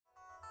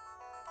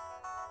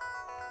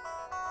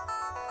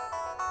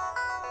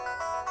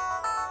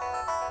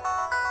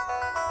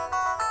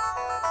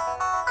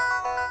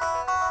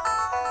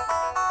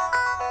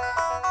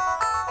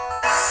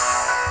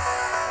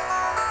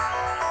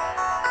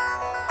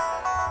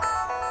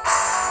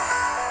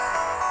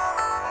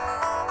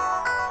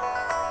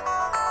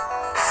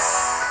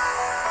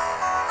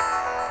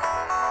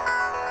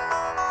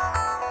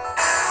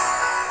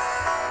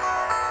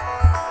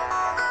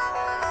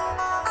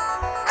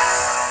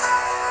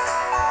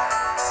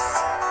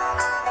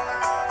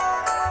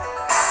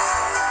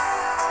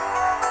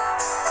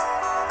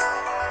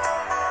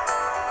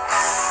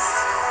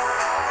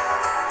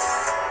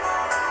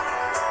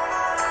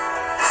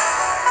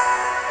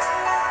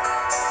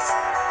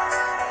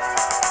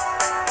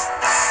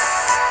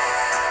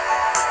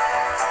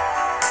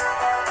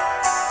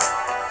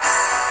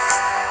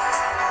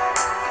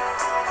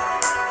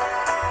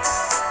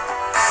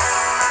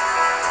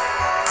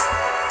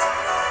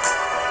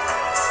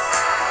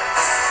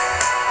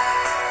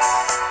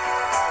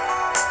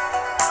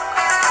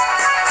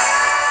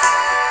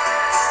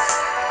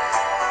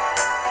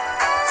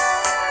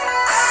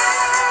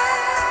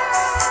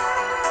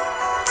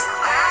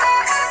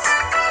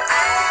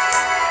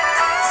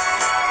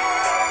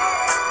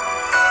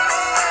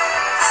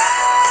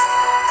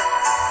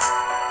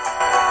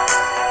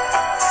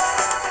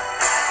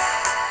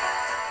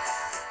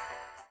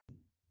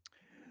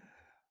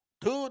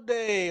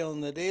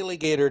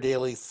DaleyGator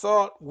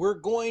DaleyThought, we're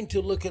going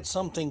to look at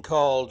something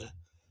called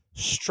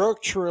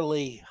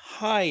structurally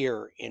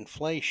higher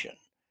inflation.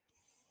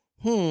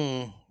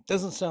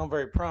 Doesn't sound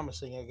very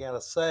promising, I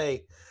gotta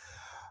say.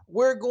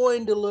 We're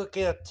going to look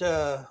at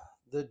the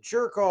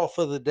jerk off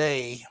of the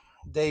day,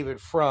 David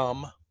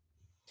Frum.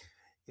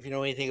 If you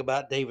know anything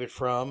about David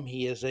Frum,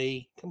 he is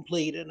a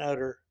complete and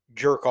utter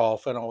jerk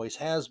off and always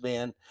has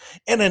been,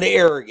 and an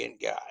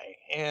arrogant guy,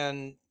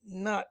 and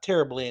not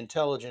terribly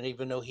intelligent,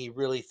 even though he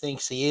really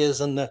thinks he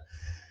is. And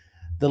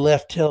the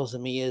left tells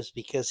him he is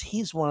because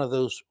he's one of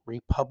those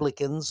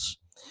Republicans,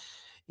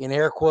 in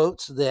air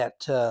quotes,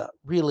 that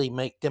really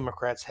make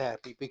Democrats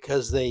happy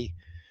because they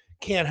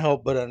can't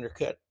help but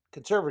undercut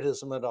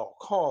conservatism at all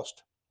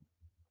cost.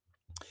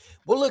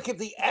 We'll look at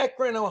the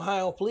Akron,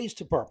 Ohio Police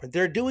Department.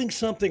 They're doing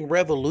something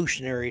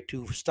revolutionary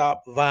to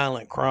stop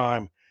violent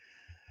crime.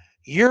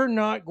 You're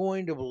not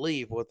going to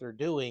believe what they're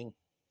doing.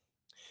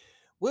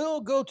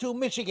 We'll go to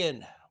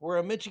Michigan, where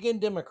a Michigan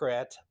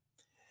Democrat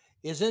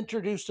is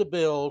introduced a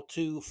bill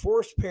to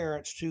force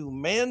parents to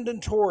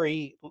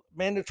mandatorily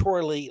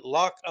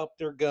lock up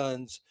their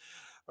guns,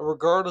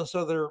 regardless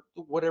of their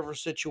whatever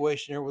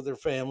situation they're with their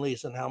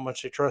families and how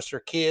much they trust their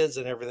kids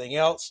and everything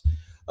else.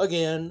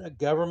 Again, a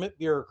government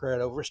bureaucrat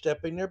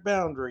overstepping their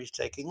boundaries,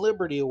 taking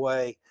liberty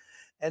away,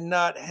 and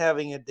not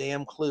having a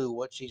damn clue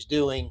what she's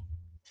doing.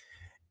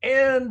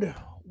 And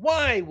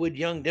why would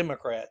young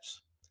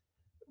Democrats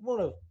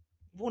want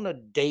to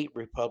date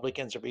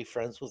Republicans or be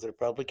friends with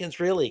Republicans?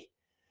 Really?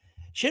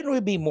 Shouldn't we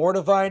be more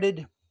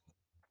divided?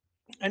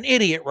 An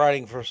idiot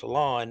writing for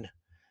Salon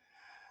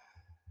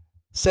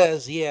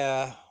says,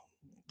 yeah,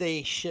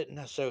 they shouldn't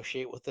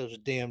associate with those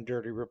damn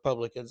dirty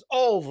Republicans.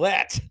 All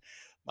that,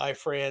 my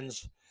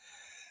friends,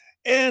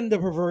 and the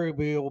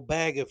proverbial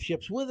bag of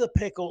chips with a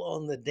pickle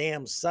on the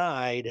damn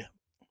side.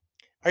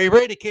 Are you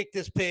ready to kick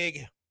this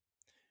pig?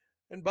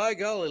 And by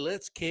golly,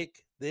 let's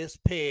kick this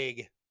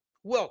pig.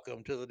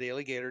 Welcome to the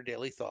DaleyGator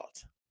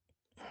DaleyThought.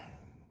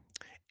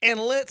 And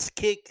let's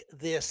kick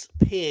this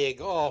pig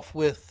off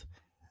with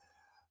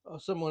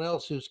someone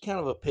else who's kind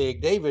of a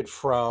pig, David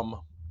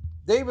Frum.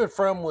 David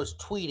Frum was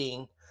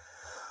tweeting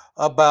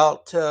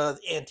about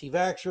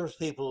anti-vaxxers,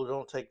 people who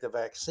don't take the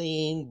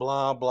vaccine,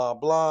 blah, blah,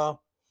 blah.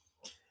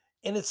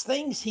 And it's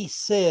things he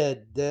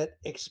said that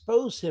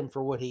expose him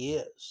for what he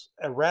is,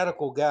 a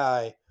radical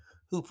guy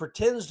who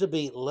pretends to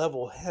be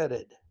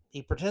level-headed.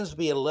 He pretends to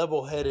be a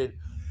level-headed,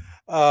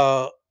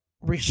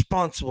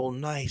 responsible,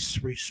 nice,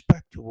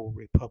 respectable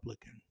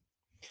Republican.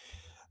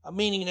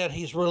 Meaning that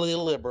he's really a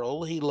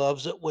liberal. He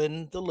loves it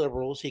when the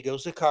liberals, he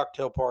goes to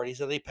cocktail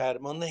parties and they pat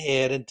him on the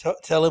head and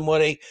tell him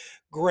what a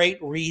great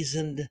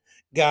reasoned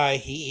guy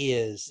he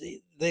is.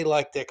 They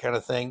like that kind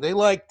of thing. They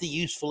like the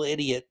useful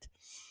idiot,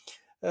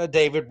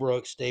 David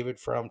Brooks, David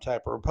Frum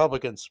type of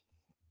Republicans.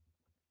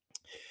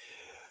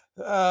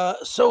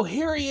 So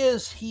here he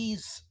is.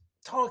 He's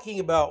talking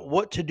about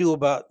what to do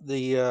about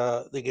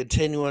the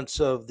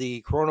continuance of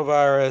the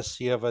coronavirus.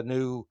 You have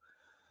the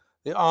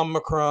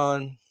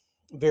Omicron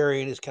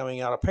variant is coming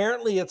out.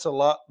 Apparently, it's a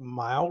lot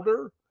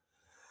milder.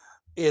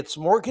 It's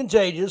more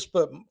contagious,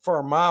 but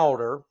far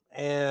milder.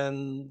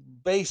 And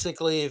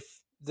basically, if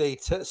they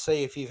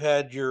say if you've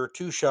had your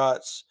 2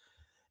 shots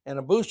and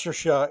a booster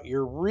shot,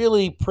 you're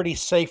really pretty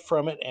safe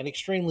from it and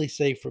extremely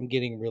safe from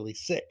getting really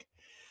sick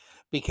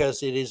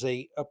because it is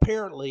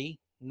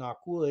apparently,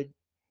 knock wood,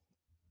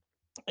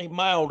 a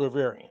milder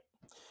variant.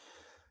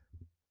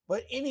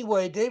 But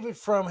anyway, David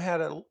Frum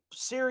had a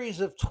series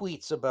of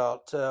tweets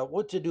about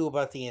what to do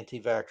about the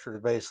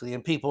anti-vaxxers, basically,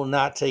 and people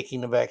not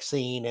taking the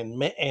vaccine and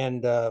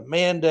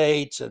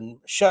mandates and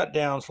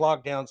shutdowns,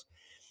 lockdowns.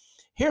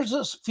 Here's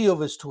a few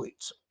of his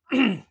tweets.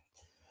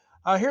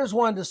 Here's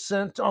one that's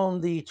sent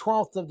on the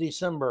 12th of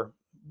December.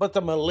 But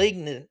the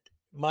malignant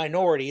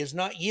minority is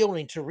not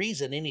yielding to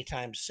reason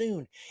anytime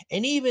soon.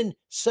 And even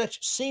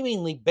such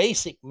seemingly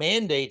basic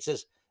mandates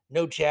as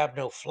no jab,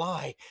 no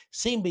fly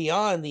seem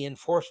beyond the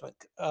enforcement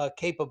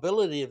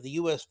capability of the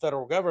U.S.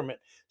 federal government.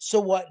 So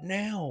what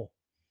now?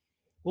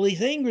 Well,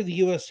 he's angry the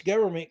U.S.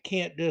 government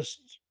can't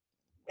just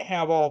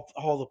have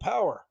all the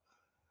power.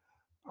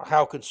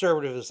 How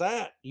conservative is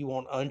that? You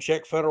want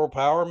unchecked federal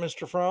power,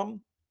 Mr.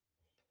 Frum?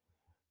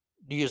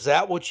 Is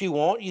that what you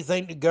want? You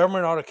think the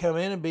government ought to come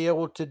in and be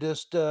able to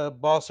just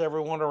boss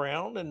everyone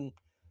around and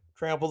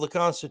trample the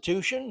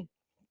Constitution?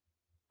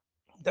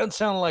 Doesn't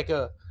sound like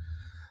a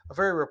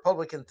very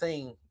Republican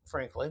thing,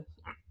 frankly.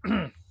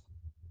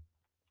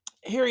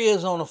 Here he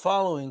is on the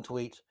following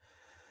tweet.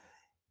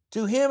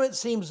 To him, it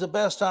seems the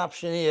best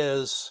option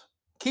is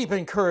keep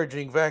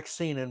encouraging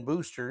vaccine and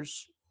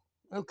boosters.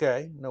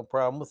 Okay, no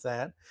problem with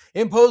that.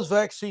 Impose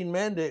vaccine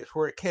mandates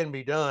where it can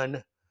be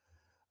done.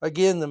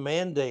 Again, the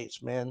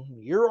mandates, man.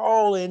 You're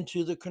all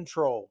into the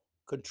control.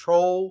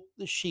 Control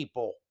the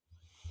sheeple.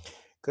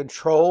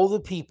 Control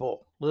the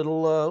people.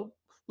 Little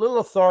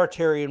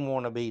authoritarian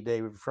wannabe,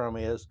 David Frum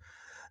is.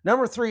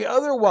 Number 3,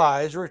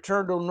 otherwise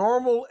return to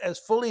normal as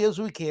fully as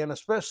we can,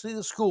 especially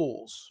the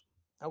schools.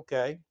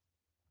 Okay.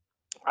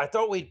 I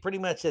thought we pretty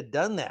much had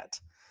done that.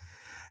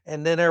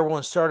 And then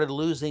everyone started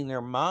losing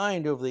their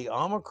mind over the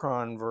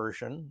Omicron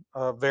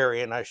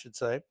variant, I should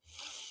say.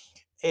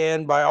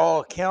 And by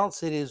all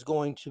accounts, it is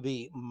going to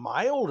be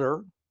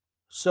milder,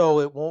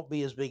 so it won't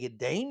be as big a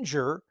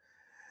danger.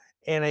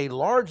 And a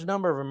large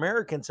number of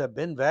Americans have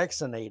been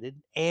vaccinated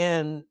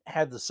and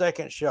had the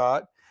second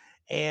shot,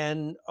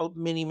 and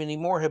many, many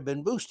more have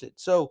been boosted.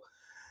 So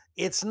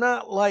it's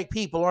not like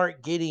people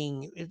aren't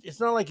getting,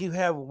 it's not like you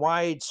have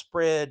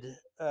widespread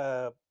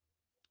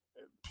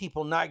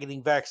people not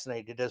getting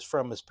vaccinated, as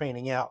From is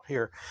painting out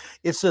here.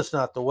 It's just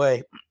not the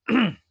way.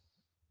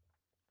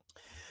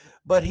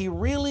 But he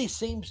really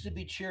seems to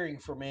be cheering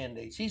for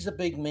mandates. He's a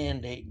big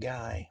mandate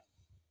guy.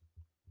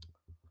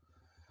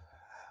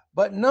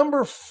 But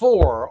number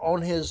 4 on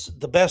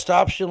the best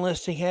option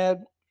list he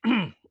had,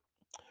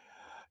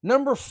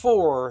 number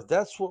 4,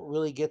 that's what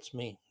really gets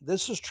me.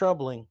 This is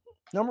troubling.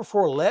 Number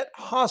 4, let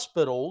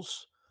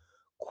hospitals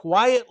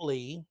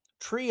quietly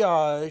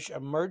triage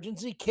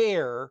emergency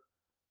care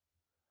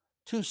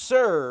to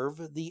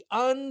serve the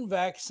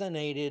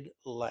unvaccinated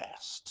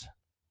last.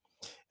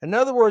 In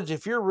other words,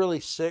 if you're really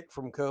sick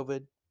from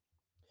COVID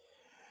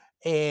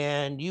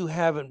and you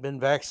haven't been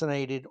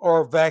vaccinated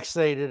or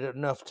vaccinated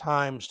enough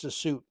times to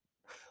suit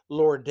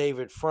Lord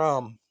David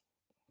Frum,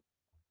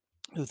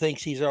 who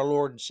thinks he's our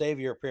Lord and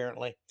Savior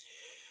apparently,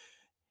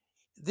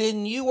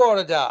 then you ought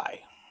to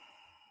die.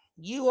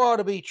 You ought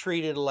to be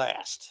treated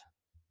last.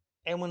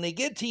 And when they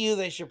get to you,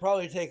 they should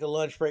probably take a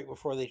lunch break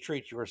before they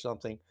treat you or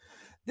something.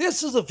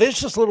 This is a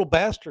vicious little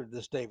bastard,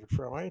 this David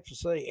Frum. I have to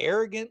say,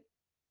 arrogant,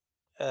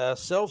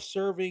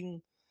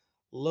 self-serving,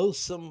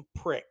 loathsome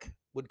prick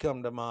would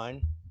come to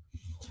mind.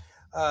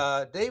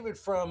 David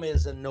Frum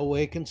is in no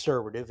way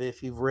conservative.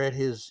 If you've read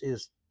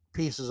his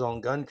pieces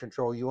on gun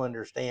control, you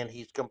understand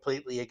he's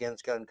completely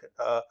against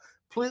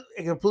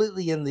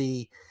completely in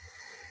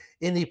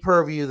the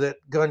purview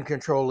that gun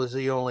control is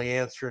the only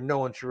answer. No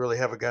one should really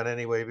have a gun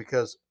anyway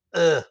because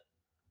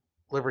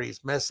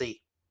liberty's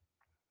messy.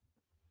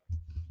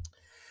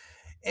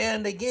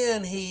 And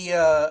again, he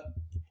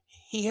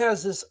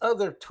has this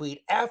other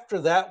tweet after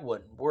that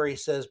one where he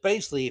says,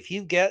 basically, if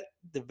you get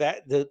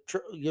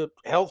your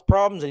health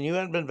problems and you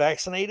haven't been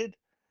vaccinated,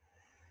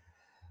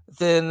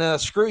 then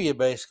screw you,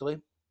 basically.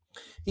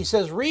 He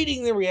says,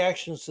 reading the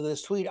reactions to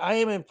this tweet, I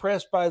am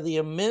impressed by the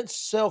immense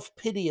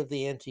self-pity of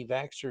the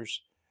anti-vaxxers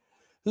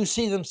who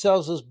see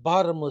themselves as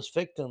bottomless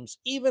victims,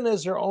 even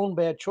as their own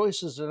bad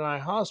choices deny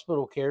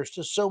hospital cares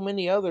to so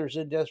many others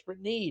in desperate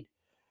need.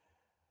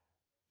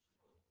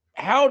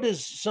 How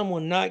does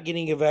someone not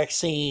getting a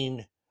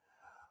vaccine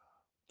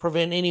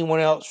prevent anyone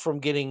else from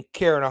getting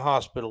care in a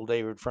hospital,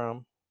 David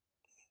Frum?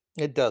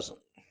 It doesn't.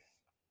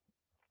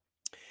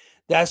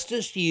 That's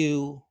just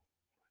you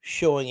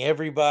showing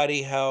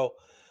everybody how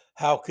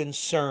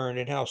concerned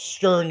and how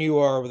stern you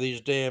are with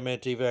these damn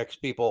anti-vax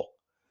people.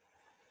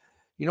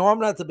 You know, I'm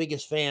not the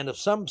biggest fan of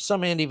some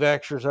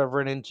anti-vaxxers I've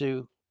run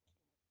into.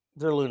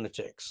 They're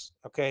lunatics.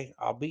 Okay,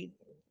 I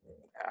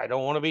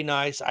don't want to be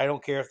nice. I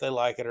don't care if they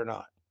like it or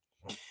not.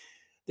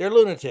 They're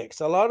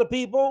lunatics. A lot of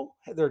people,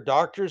 their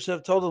doctors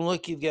have told them,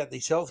 look, you've got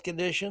these health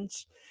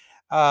conditions.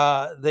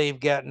 They've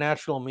got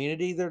natural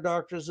immunity, their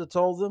doctors have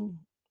told them.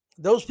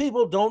 Those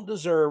people don't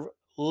deserve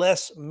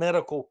less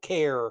medical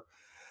care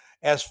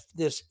as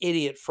this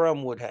idiot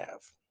Frum would have.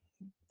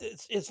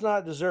 It's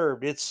not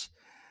deserved. It's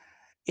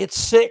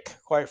sick,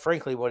 quite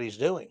frankly, what he's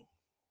doing.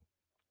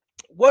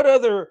 What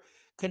other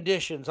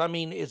conditions? I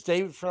mean, is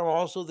David Frum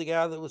also the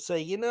guy that would say,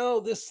 you know,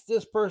 this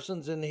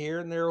person's in here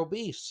and they're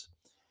obese?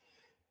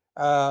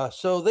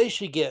 So they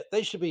should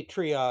be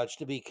triaged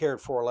to be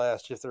cared for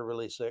last if they're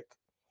really sick.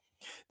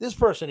 This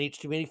person eats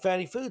too many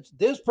fatty foods.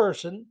 This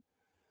person,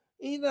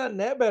 he's not in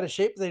that bad a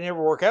shape. They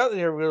never work out. They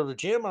never go to the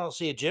gym. I don't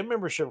see a gym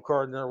membership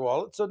card in their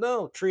wallet. So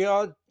no,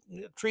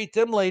 treat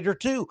them later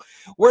too.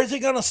 Where's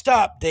it going to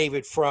stop,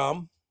 David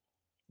Frum?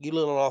 You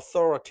little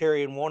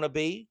authoritarian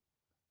wannabe.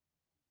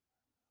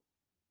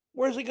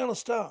 Where's it going to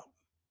stop?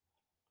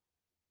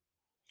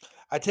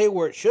 I tell you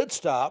where it should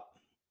stop.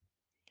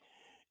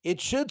 It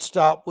should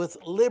stop with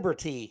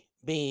liberty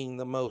being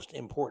the most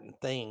important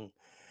thing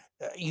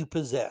you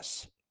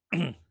possess.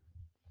 And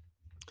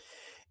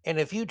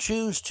if you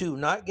choose to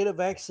not get a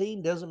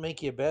vaccine, doesn't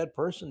make you a bad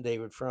person,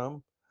 David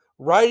Frum.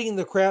 Writing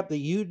the crap that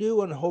you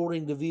do and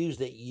holding the views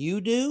that you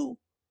do,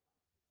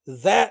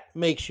 that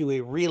makes you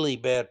a really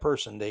bad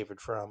person, David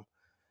Frum.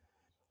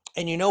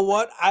 And you know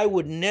what? I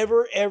would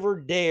never, ever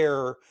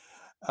dare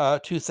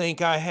to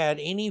think I had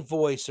any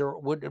voice or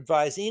would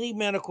advise any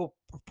medical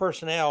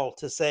personnel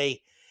to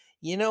say,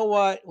 you know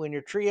what? When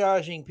you're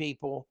triaging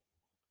people,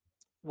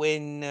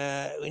 when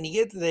you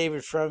get to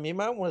David Frum, you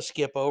might want to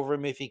skip over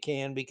him if you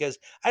can, because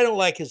I don't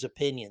like his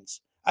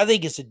opinions. I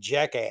think it's a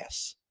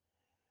jackass.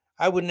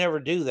 I would never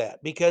do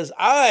that because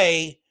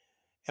I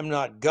am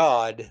not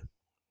God.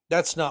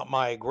 That's not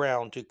my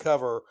ground to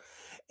cover.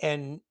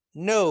 And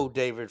no,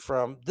 David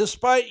Frum,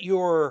 despite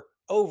your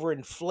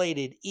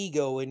overinflated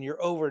ego and your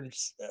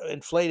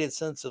overinflated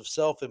sense of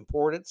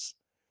self-importance,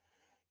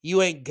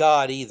 you ain't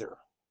God either.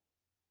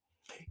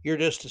 You're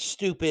just a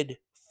stupid,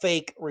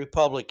 fake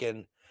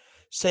Republican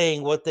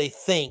saying what they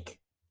think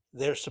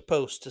they're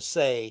supposed to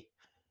say.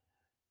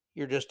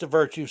 You're just a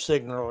virtue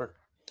signaler.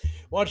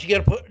 Why don't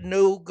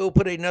you go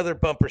put another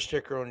bumper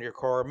sticker on your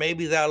car?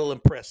 Maybe that'll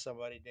impress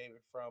somebody,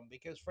 David From,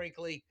 because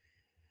frankly,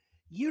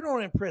 you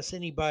don't impress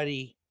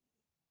anybody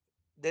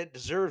that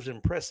deserves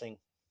impressing.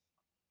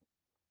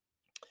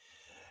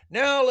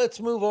 Now let's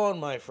move on,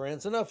 my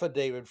friends. Enough of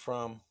David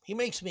From. He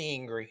makes me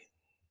angry.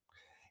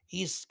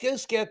 He's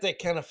just got that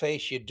kind of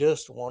face you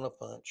just want to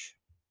punch.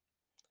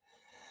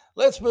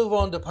 Let's move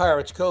on to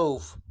Pirates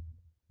Cove,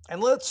 and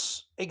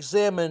let's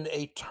examine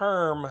a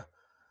term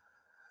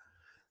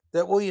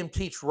that William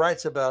Teach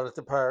writes about at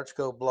the Pirates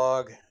Cove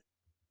blog.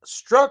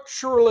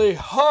 Structurally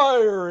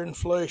higher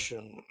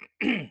inflation.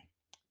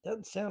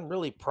 Doesn't sound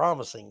really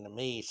promising to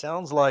me.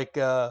 Sounds like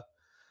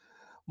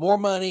more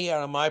money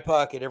out of my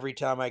pocket every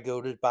time I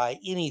go to buy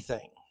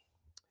anything.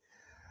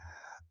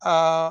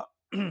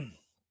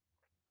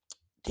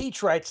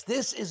 Teach writes,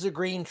 this is a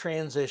green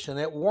transition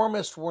that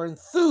warmists were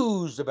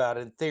enthused about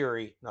in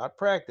theory, not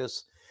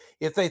practice.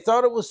 If they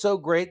thought it was so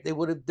great, they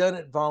would have done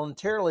it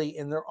voluntarily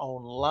in their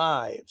own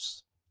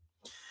lives.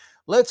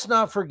 Let's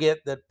not forget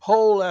that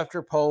poll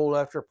after poll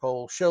after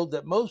poll showed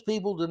that most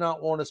people do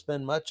not want to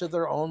spend much of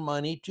their own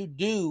money to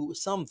do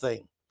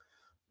something.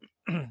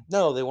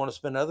 No, they want to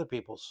spend other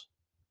people's.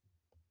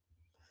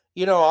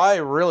 I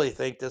really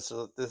think this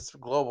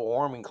global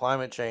warming,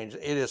 climate change,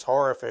 it is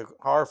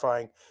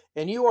horrifying,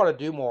 and you ought to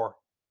do more.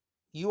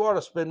 You ought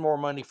to spend more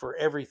money for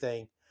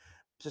everything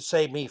to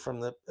save me from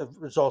the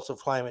results of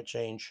climate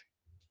change.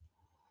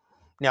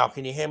 Now,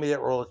 can you hand me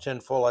that roll of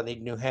tin full? I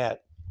need a new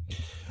hat.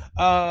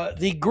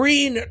 The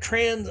green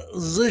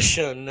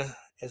transition,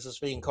 as it's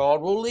being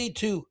called, will lead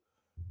to,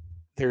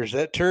 there's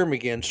that term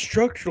again,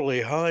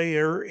 structurally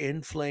higher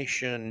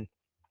inflation.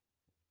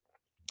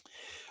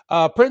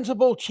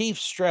 Principal Chief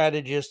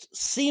Strategist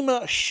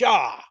Seema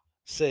Shah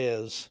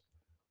says,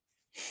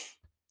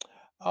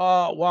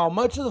 while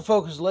much of the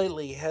focus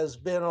lately has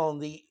been on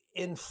the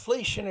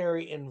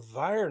inflationary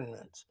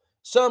environment,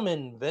 some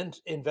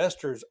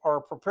investors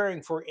are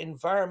preparing for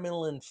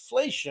environmental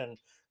inflation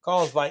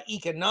caused by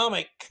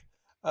economies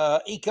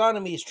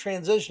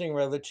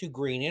transitioning to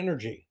green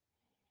energy.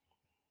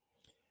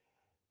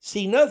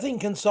 See, nothing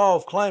can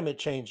solve climate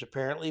change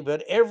apparently,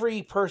 but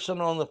every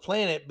person on the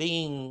planet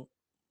being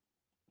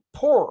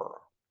poorer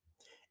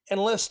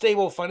and less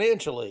stable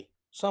financially,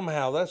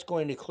 somehow that's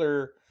going to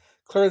clear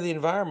the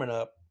environment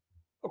up.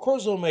 Of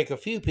course, it'll make a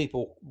few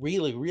people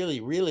really,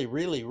 really, really,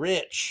 really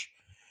rich.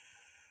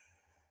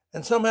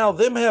 And somehow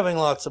them having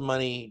lots of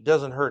money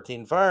doesn't hurt the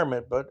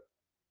environment, but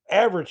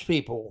average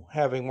people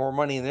having more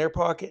money in their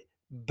pocket,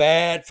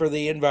 bad for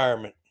the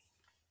environment.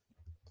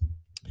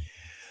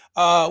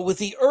 With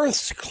the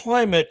Earth's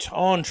climate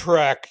on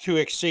track to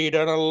exceed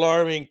an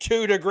alarming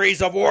 2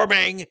 degrees of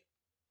warming,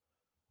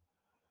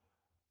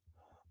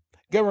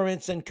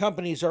 governments and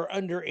companies are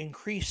under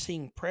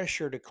increasing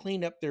pressure to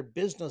clean up their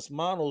business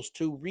models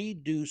to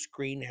reduce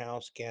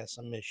greenhouse gas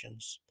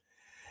emissions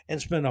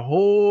and spend a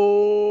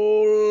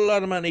whole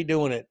lot of money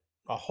doing it.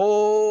 A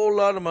whole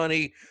lot of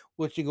money,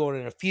 which is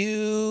going in a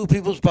few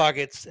people's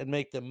pockets and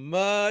make them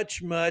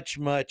much, much,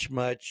 much,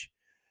 much,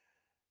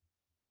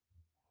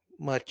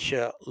 much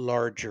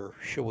larger,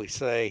 shall we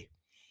say.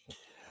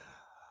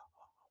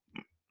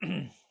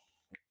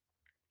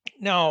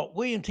 Now,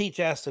 William Teach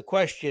asked the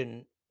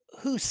question,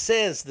 who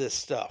says this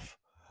stuff?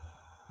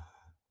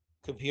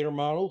 Computer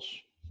models,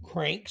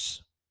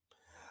 cranks,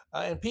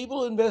 and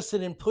people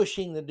invested in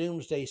pushing the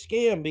doomsday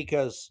scam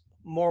because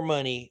more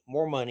money,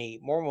 more money,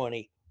 more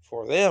money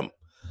for them.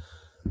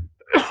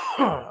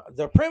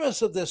 The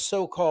premise of this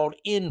so-called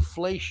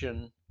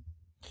inflation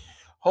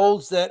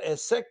holds that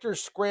as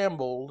sectors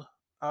lost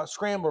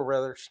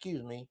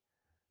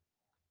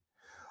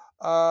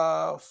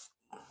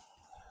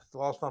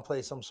my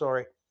place, I'm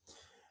sorry.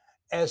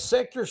 As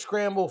sectors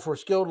scramble for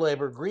skilled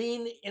labor,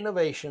 green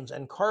innovations,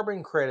 and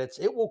carbon credits,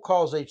 it will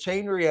cause a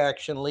chain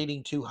reaction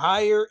leading to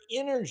higher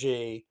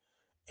energy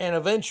and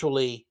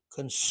eventually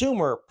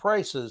consumer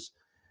prices,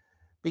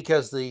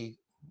 because the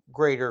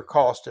greater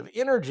cost of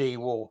energy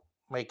will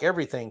make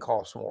everything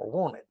cost more,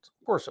 won't it?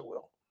 Of course it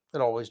will.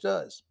 It always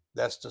does.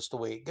 That's just the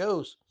way it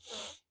goes.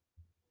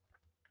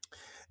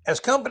 As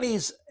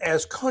countries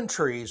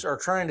are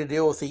trying to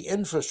deal with the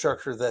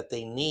infrastructure that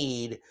they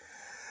need,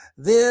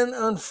 then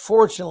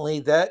unfortunately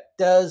that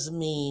does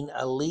mean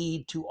a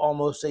lead to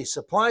almost a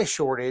supply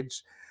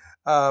shortage.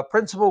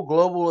 Principal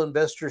Global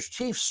Investors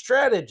Chief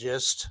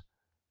Strategist,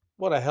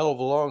 what a hell of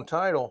a long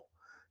title.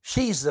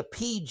 She's the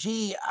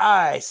PGICS.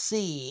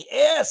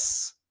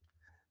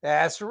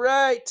 That's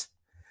right.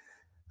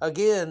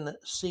 Again,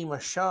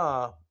 Seema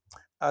Shah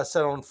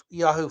said on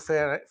Yahoo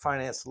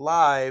Finance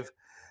Live,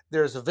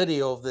 there's a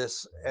video of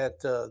this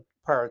at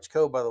Pirates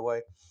Cove, by the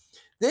way.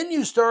 Then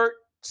you start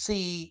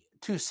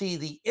to see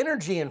the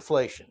energy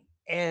inflation,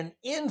 and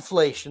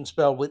inflation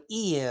spelled with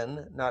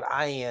EN, not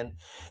IN.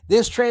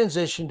 This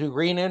transition to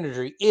green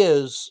energy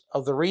is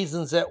of the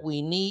reasons that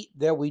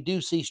we do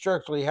see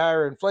structurally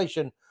higher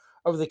inflation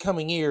over the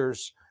coming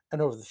years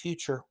and over the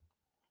future.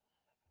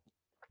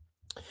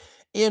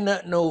 In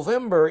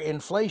November,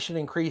 inflation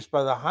increased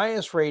by the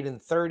highest rate in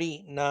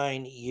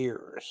 39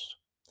 years.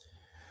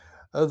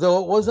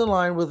 Though it was in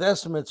line with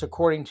estimates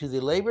according to the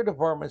Labor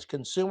Department's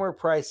Consumer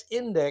Price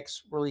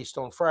Index released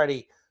on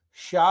Friday,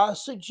 Shah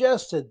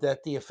suggested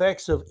that the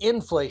effects of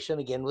inflation,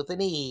 again with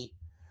an E,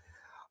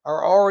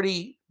 are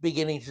already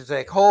beginning to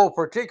take hold,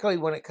 particularly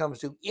when it comes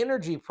to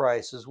energy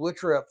prices,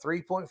 which are up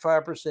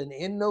 3.5%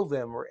 in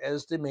November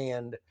as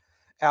demand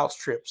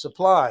outstripped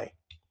supply.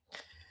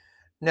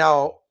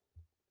 Now,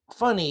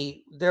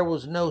 funny, there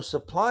was no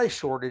supply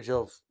shortage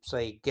of,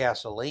 say,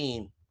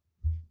 gasoline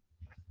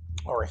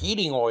or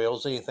heating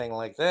oils, anything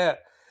like that,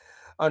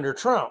 under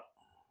Trump.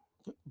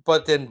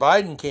 But then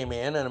Biden came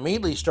in and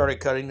immediately started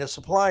cutting the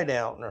supply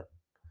down.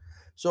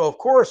 So, of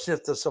course,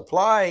 if the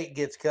supply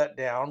gets cut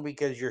down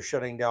because you're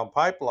shutting down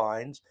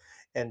pipelines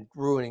and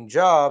ruining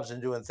jobs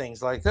and doing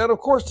things like that, of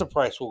course the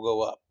price will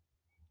go up.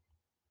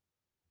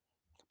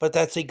 But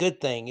that's a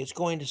good thing. It's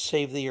going to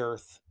save the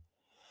earth.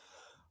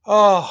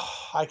 Oh,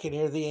 I can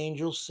hear the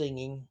angels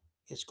singing.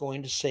 It's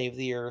going to save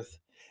the earth.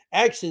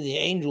 Actually, the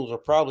angels are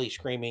probably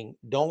screaming,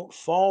 "Don't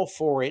fall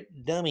for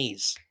it,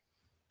 dummies."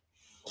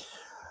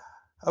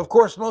 Of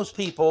course, most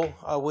people,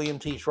 William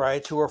Teach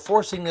writes, who are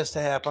forcing this to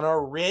happen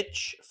are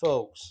rich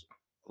folks.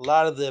 A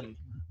lot of them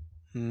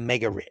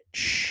mega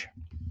rich.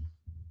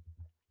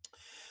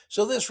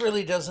 So this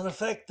really doesn't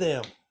affect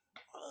them.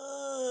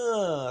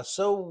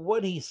 So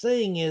what he's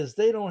saying is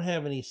they don't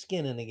have any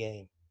skin in the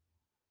game.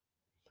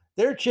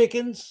 Their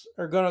chickens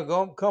are going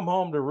to come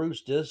home to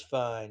roost just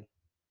fine.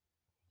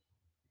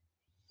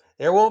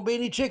 There won't be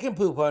any chicken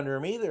poop under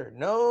them either.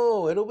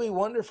 No, it'll be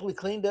wonderfully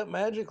cleaned up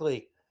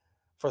magically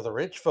for the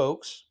rich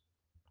folks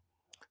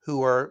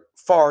who are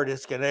far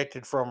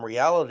disconnected from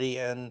reality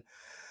and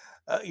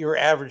your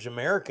average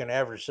American,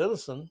 average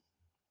citizen.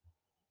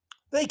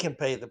 They can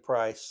pay the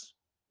price.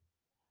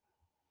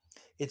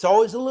 It's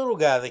always the little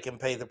guy that can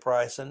pay the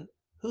price. And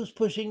who's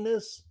pushing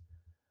this?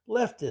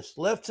 Leftists.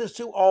 Leftists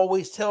who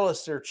always tell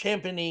us they're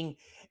championing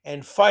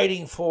and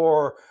fighting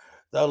for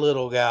the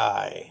little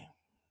guy.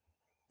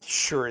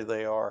 Sure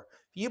they are.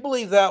 If you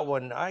believe that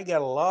one, I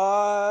got a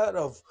lot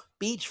of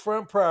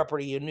beachfront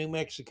property in New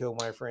Mexico,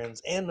 my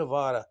friends, and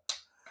Nevada.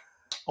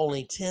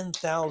 Only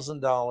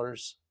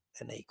 $10,000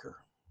 an acre.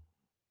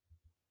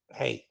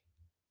 Hey,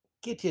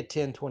 get you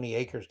 10, 20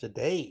 acres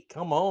today.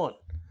 Come on.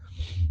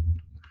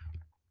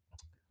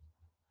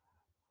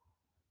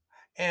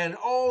 And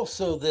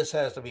also, this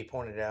has to be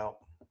pointed out.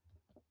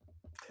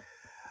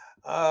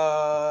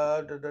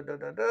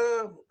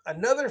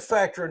 Another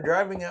factor in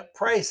driving up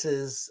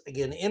prices,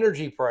 again,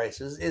 energy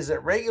prices, is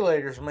that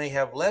regulators may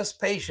have less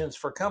patience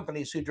for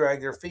companies who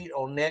drag their feet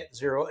on net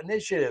zero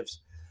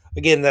initiatives.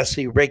 Again, that's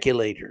the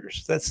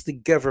regulators, that's the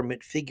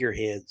government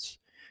figureheads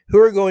who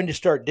are going to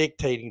start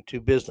dictating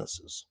to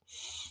businesses.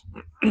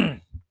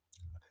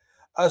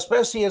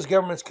 Especially as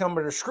governments come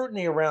under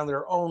scrutiny around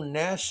their own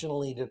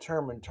nationally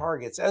determined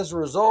targets. As a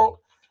result,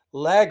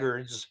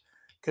 laggards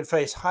could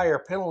face higher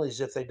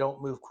penalties if they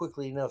don't move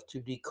quickly enough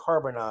to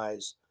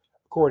decarbonize.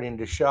 According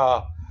to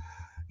Shah,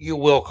 you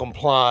will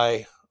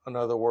comply, in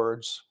other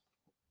words.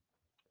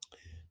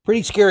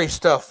 Pretty scary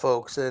stuff,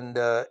 folks. And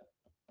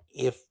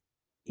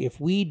if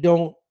we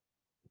don't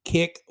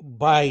kick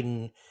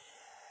Biden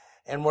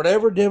and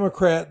whatever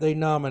Democrat they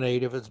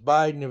nominate, if it's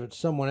Biden, if it's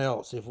someone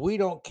else, if we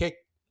don't kick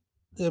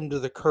them to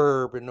the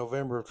curb in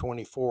November of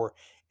 24,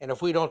 and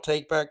if we don't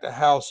take back the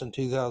House in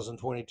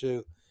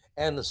 2022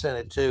 and the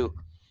Senate too,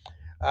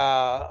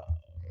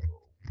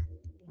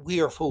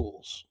 we are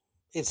fools.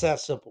 It's that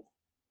simple.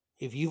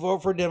 If you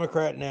vote for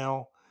Democrat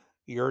now,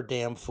 you're a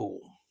damn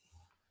fool.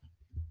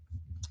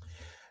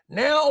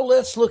 Now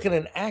let's look at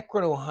an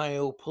Akron,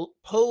 Ohio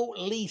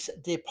police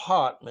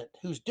department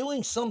who's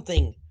doing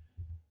something.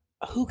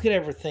 Who could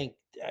ever think?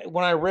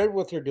 When I read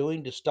what they're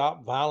doing to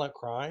stop violent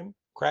crime,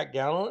 crack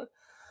down on it,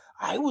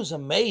 I was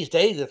amazed,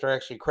 that they're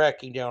actually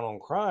cracking down on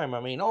crime. I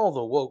mean, all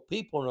the woke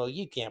people know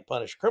you can't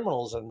punish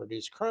criminals and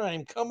reduce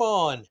crime. Come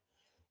on.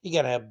 You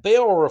got to have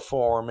bail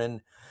reform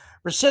and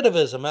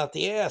recidivism out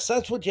the ass.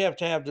 That's what you have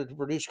to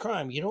reduce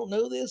crime. You don't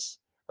know this?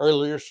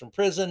 Early years from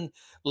prison,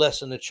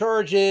 lessen the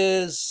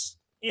charges,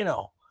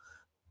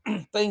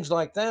 things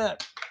like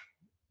that.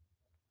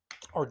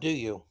 Or do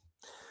you?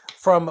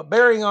 From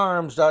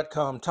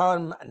bearingarms.com,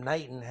 Tom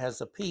Knighton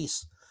has a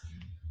piece.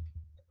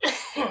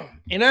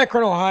 In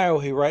Akron, Ohio,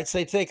 he writes,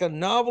 they take a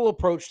novel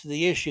approach to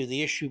the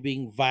issue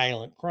being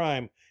violent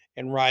crime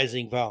and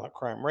rising violent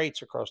crime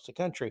rates across the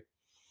country.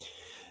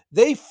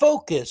 They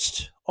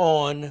focused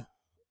on,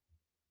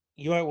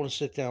 you might want to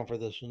sit down for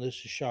this one, this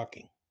is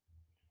shocking.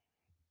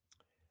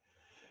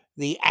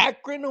 The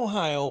Akron,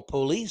 Ohio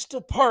Police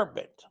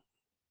Department,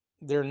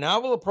 their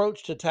novel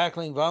approach to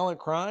tackling violent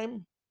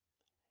crime,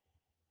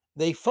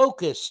 they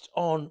focused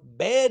on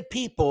bad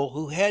people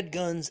who had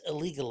guns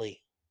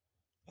illegally.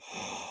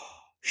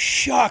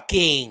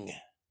 Shocking.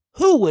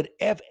 Who would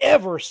have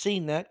ever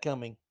seen that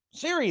coming?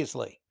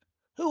 Seriously,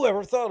 who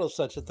ever thought of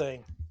such a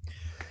thing?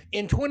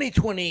 In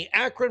 2020,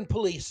 Akron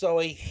police saw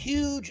a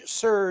huge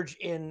surge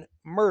in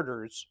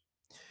murders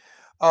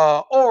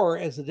or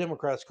as the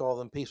Democrats call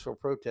them, peaceful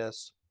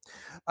protests.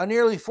 A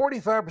nearly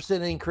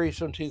 45% increase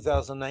from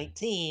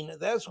 2019.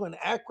 That's when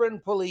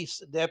Akron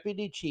Police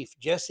Deputy Chief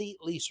Jesse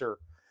Leeser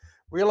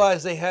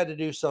realized they had to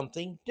do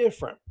something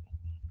different.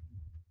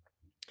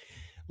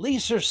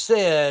 Leeser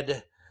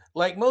said,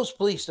 like most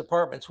police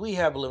departments, we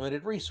have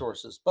limited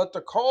resources, but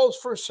the calls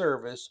for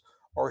service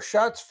or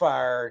shots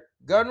fired,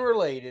 gun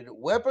related,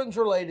 weapons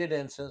related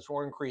incidents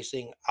were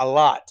increasing a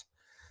lot.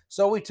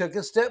 So we took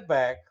a step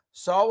back,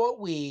 saw what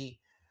we,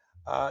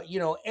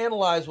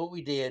 analyzed what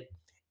we did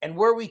and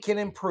where we can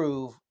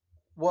improve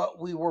what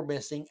we were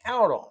missing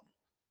out on.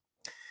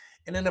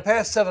 And in the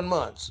past 7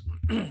 months,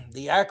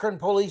 the Akron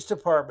Police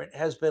Department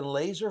has been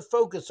laser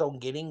focused on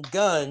getting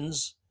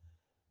guns,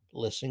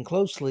 listen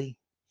closely,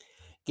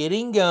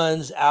 getting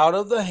guns out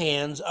of the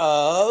hands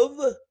of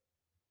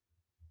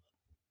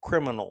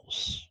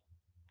criminals.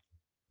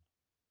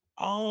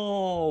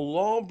 Oh,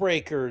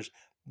 lawbreakers,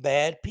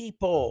 bad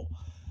people.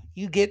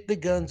 You get the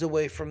guns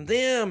away from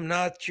them,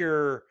 not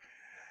your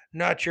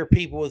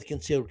people with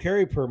concealed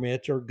carry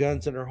permits or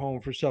guns in their home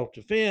for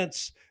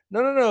self-defense.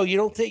 No. You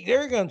don't take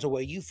their guns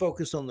away. You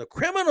focus on the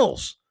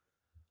criminals.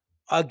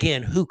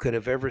 Again, who could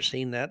have ever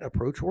seen that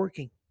approach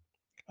working?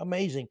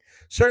 Amazing.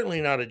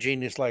 Certainly not a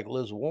genius like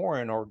Liz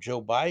Warren or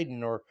Joe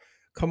Biden or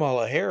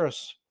Kamala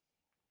Harris.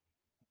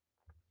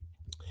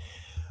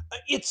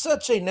 It's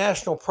such a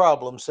national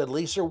problem, said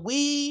Lisa.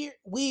 We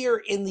are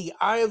in the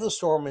eye of the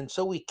storm, and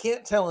so we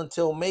can't tell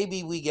until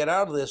maybe we get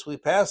out of this. We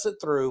pass it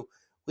through.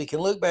 We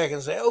can look back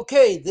and say,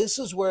 okay, this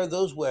is where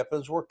those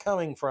weapons were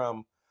coming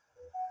from.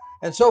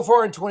 And so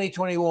far in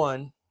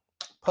 2021,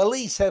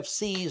 police have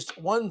seized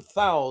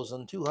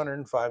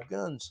 1,205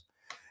 guns.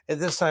 At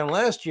this time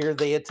last year,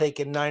 they had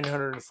taken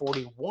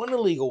 941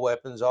 illegal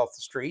weapons off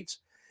the streets.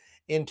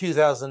 In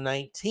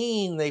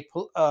 2019, they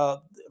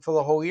for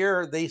the whole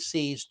year, they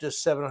seized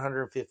just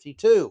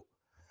 752.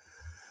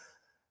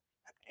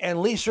 And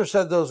Leeser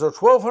said those are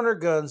 1,200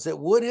 guns that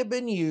would have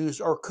been used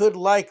or could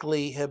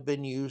likely have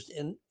been used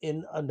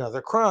in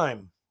another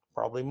crime,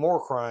 probably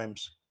more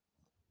crimes.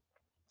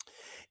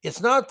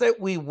 It's not that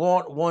we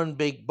want one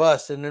big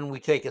bust and then we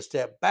take a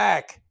step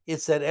back.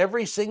 It's that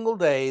every single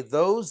day,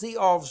 the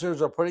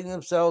officers are putting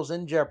themselves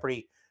in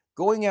jeopardy,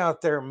 going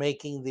out there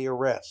making the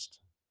arrest.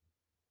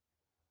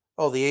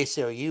 Oh, the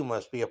ACLU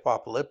must be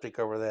apocalyptic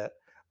over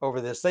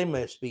this. They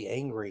must be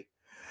angry.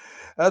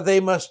 They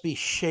must be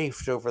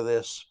chafed over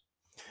this.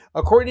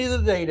 According to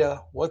the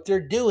data, what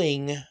they're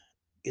doing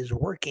is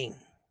working.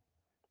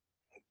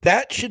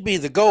 That should be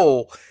the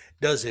goal.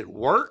 Does it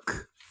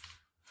work?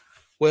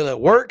 Well,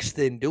 it works,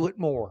 then do it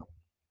more.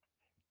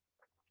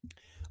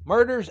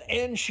 Murders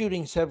and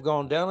shootings have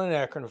gone down in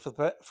Akron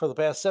for the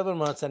past 7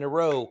 months in a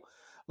row.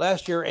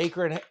 Last year,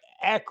 Akron,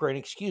 had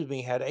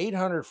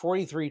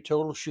 843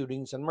 total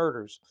shootings and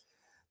murders.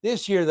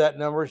 This year, that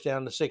number is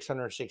down to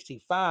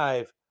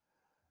 665.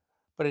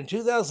 But in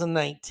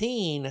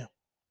 2019,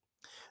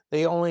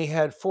 they only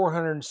had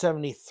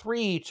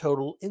 473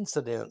 total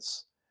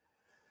incidents.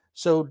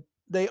 So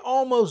they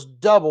almost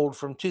doubled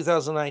from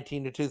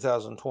 2019 to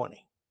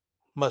 2020.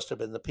 Must have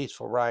been the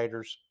peaceful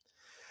rioters.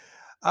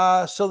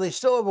 So they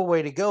still have a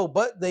way to go,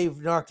 but they've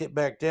knocked it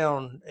back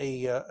down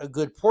a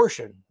good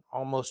portion,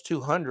 almost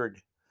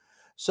 200.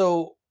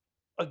 So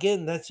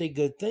again, that's a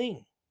good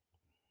thing.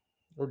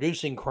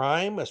 Reducing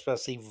crime,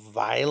 especially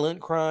violent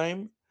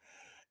crime,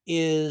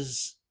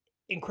 is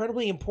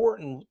incredibly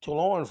important to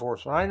law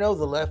enforcement. I know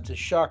the left is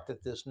shocked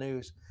at this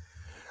news.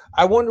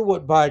 I wonder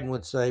what Biden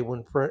would say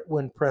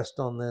when pressed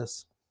on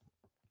this.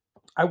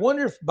 I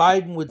wonder if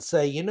Biden would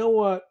say, you know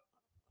what,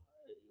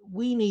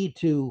 we need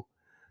to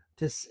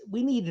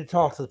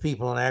talk to the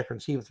people in Akron,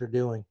 see what they're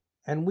doing.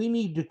 And we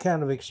need to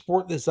kind of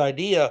export this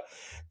idea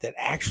that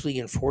actually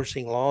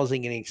enforcing laws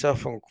and getting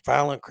stuff from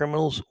violent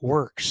criminals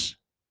works.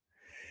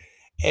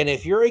 And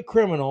if you're a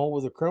criminal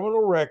with a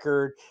criminal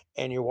record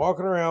and you're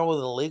walking around with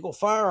an illegal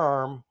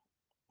firearm,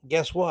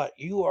 guess what?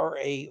 You are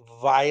a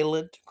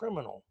violent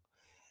criminal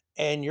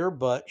and your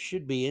butt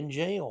should be in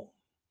jail.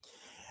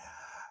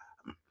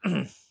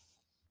 And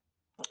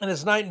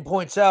as Knighton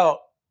points out,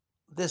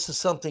 this is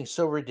something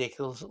so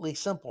ridiculously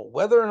simple.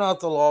 Whether or not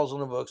the laws on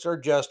the books are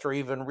just or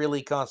even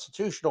really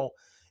constitutional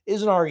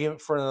is an argument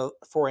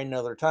for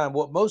another time.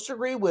 What most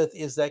agree with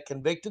is that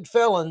convicted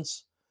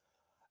felons,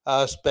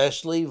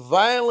 especially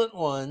violent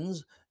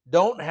ones,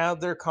 don't have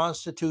their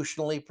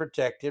constitutionally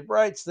protected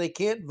rights. They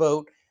can't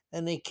vote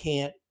and they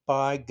can't,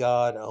 by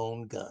God,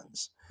 own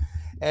guns.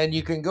 And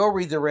you can go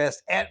read the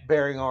rest at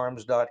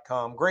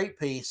bearingarms.com. Great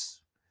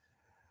piece.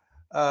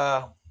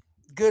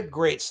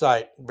 Great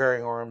site.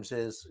 Bearing Arms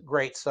is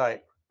great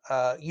site.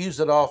 Use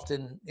it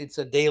often. It's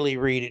a daily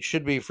read. It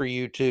should be for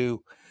you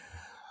too,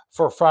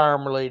 for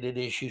firearm related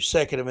issues,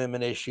 Second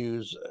Amendment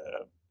issues,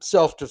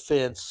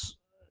 self-defense.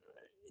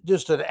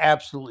 Just an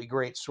absolutely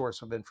great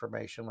source of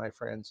information, my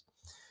friends.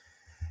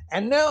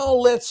 And now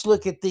let's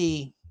look at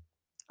the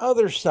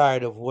other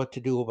side of what to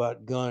do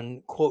about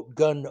gun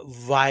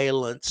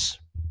violence.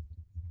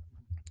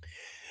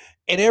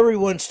 And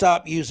everyone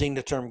stop using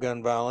the term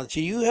gun violence.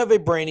 You have a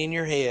brain in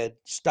your head.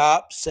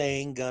 Stop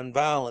saying gun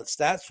violence.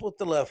 That's what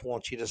the left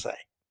wants you to say.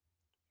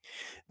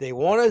 They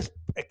want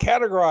to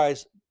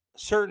categorize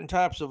certain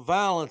types of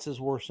violence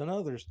as worse than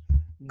others.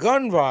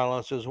 Gun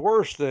violence is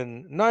worse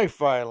than knife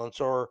violence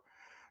or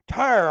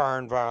tire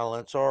iron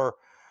violence or,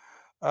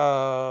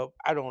 I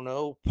don't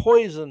know,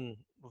 poison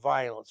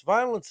violence.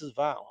 Violence is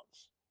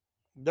violence.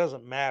 It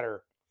doesn't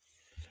matter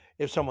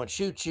if someone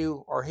shoots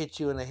you or hits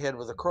you in the head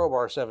with a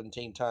crowbar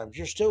 17 times,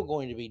 you're still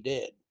going to be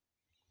dead.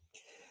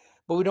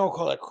 But we don't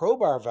call it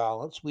crowbar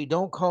violence. We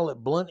don't call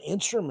it blunt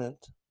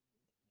instrument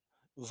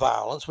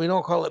violence. We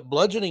don't call it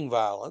bludgeoning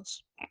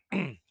violence.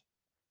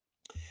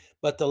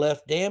 But the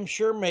left damn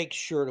sure makes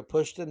sure to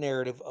push the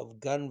narrative of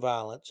gun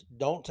violence.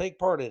 Don't take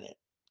part in it.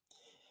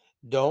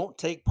 Don't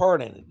take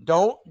part in it.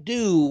 Don't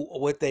do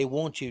what they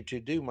want you to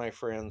do, my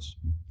friends.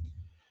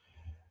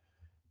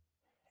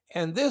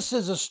 And this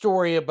is a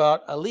story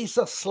about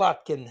Elisa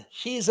Slotkin.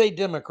 She's a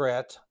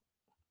Democrat,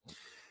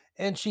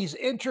 and she's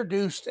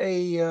introduced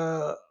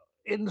in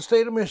the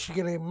state of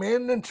Michigan, a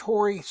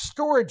mandatory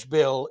storage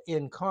bill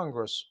in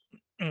Congress.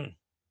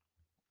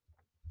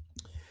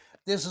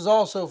 This is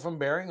also from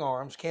Bearing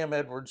Arms. Cam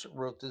Edwards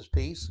wrote this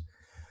piece.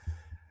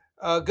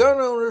 Gun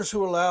owners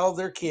who allow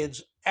their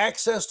kids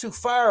access to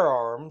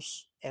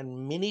firearms,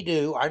 and many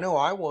do. I know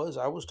I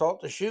was taught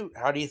to shoot.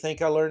 How do you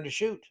think I learned to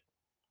shoot?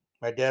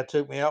 My dad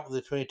took me out with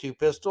a 22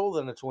 pistol,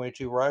 then a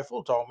 22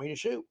 rifle, taught me to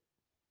shoot.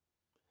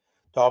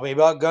 Taught me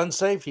about gun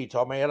safety,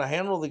 taught me how to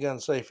handle the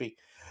gun safety.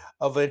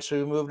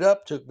 Eventually moved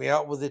up, took me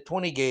out with a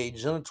 20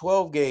 gauge and a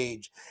 12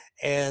 gauge.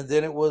 And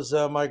then it was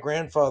my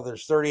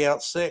grandfather's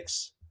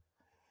 30-06.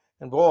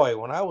 And boy,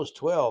 when I was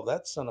 12,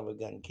 that son of a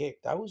gun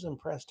kicked. I was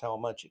impressed how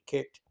much it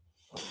kicked.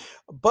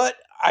 But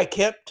I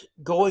kept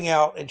going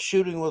out and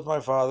shooting with my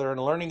father and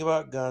learning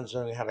about guns,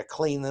 learning how to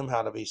clean them,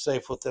 how to be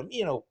safe with them,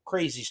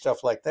 crazy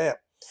stuff like that.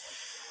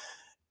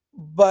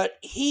 But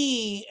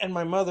he and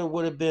my mother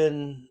would have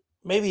been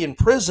maybe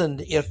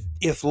imprisoned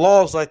if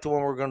laws like the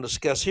one we're going to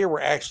discuss here were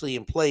actually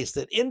in place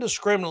that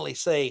indiscriminately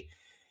say,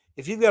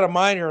 if you've got a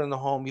minor in the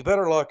home, you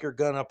better lock your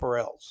gun up or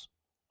else.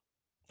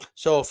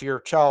 So if your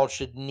child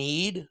should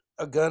need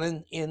a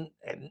gun in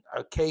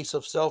a case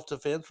of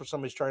self-defense where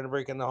somebody's trying to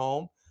break in the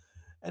home,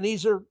 and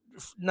these are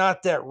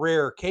not that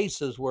rare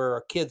cases where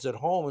a kid's at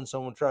home and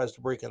someone tries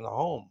to break in the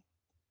home.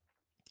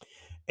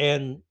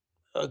 And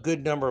a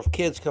good number of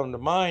kids come to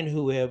mind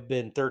who have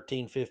been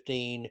 13,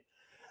 15,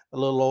 a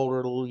little older,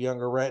 a little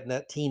younger, right in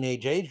that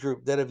teenage age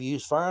group that have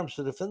used firearms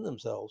to defend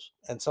themselves,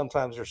 and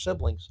sometimes their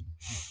siblings.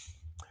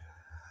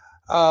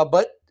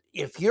 But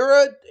if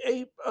you're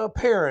a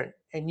parent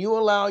and you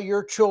allow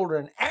your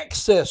children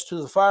access to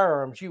the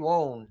firearms you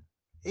own,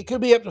 it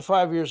could be up to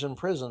 5 years in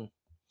prison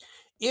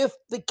if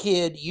the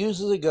kid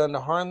uses a gun to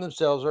harm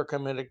themselves or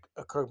commit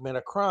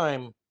a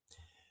crime.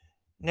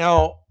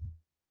 Now,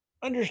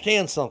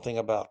 understand something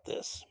about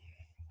this.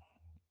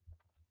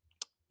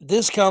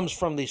 This comes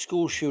from the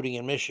school shooting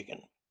in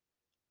Michigan.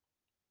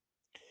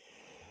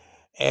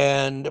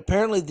 And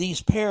apparently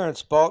these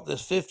parents bought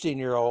this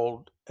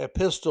 15-year-old a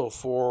pistol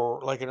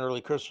for like an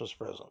early Christmas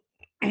present.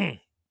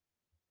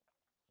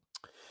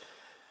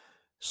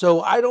 So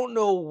I don't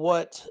know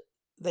what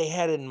they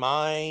had in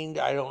mind.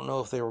 I don't know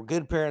if they were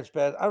good parents,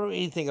 bad. I don't know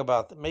anything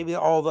about that. Maybe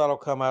all that'll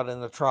come out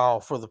in the trial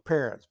for the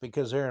parents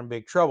because they're in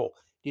big trouble.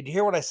 Did you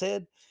hear what I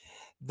said?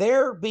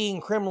 They're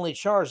being criminally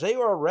charged. They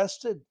were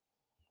arrested.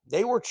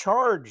 They were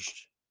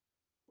charged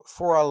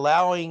for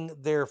allowing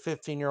their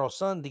 15-year-old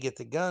son to get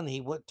the gun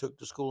he took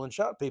to school and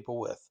shot people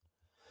with.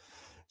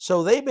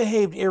 So they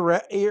behaved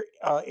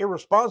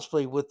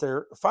irresponsibly with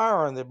their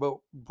firearm they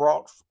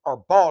bought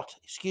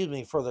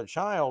for their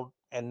child,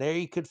 and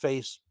they could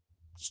face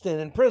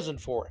stint in prison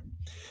for it.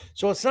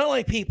 So it's not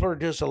like people are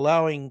just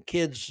allowing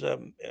kids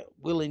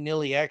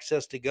willy-nilly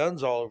access to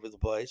guns all over the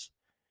place.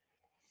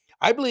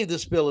 I believe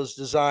this bill is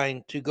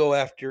designed to go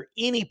after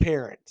any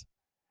parent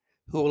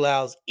who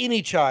allows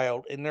any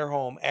child in their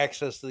home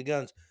access to the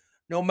guns,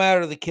 no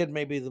matter the kid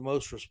may be the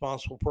most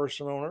responsible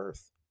person on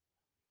earth.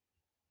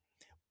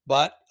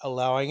 But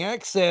allowing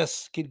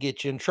access could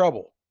get you in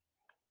trouble.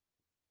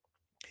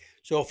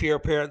 So if you're a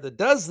parent that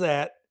does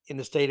that in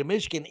the state of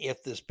Michigan,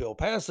 if this bill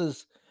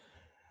passes,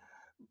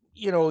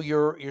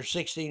 your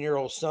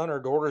 16-year-old son or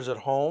daughter's at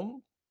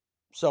home,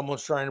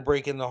 someone's trying to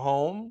break in the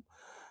home,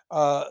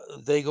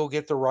 they go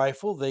get the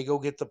rifle, they go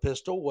get the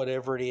pistol,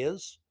 whatever it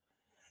is,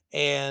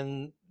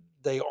 and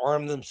they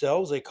arm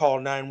themselves, they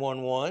call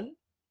 911.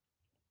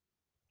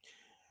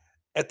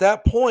 At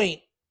that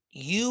point,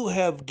 you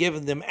have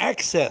given them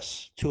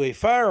access to a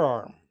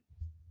firearm,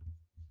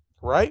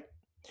 right?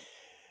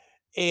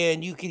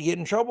 And you could get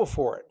in trouble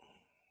for it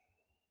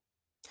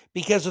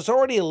because it's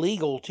already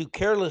illegal to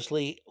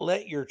carelessly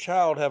let your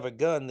child have a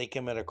gun they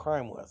commit a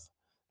crime with.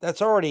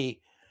 That's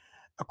already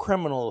a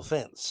criminal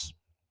offense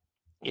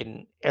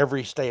in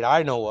every state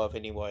I know of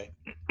anyway.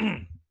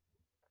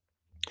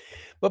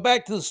 But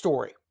back to the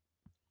story.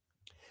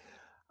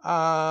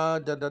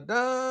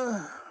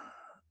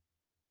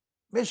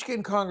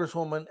 Michigan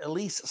Congresswoman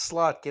Elise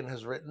Slotkin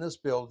has written this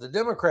bill. The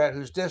Democrat,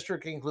 whose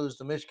district includes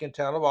the Michigan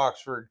town of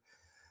Oxford,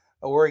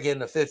 where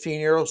again a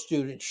 15-year-old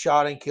student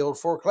shot and killed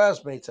 4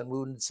 classmates and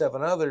wounded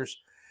 7 others,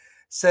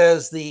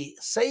 says the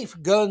Safe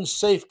Guns,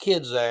 Safe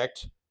Kids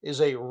Act is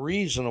a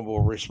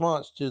reasonable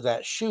response to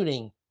that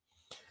shooting.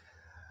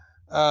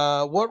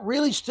 What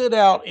really stood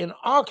out in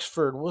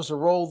Oxford was the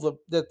role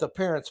that the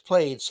parents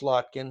played,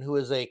 Slotkin, who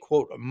is a,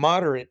 quote,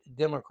 moderate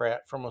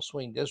Democrat from a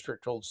swing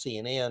district, told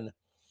CNN.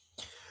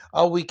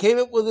 We came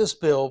up with this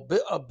bill,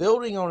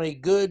 building on a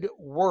good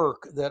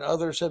work that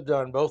others have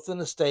done, both in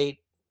the state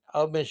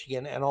of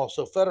Michigan and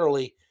also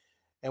federally.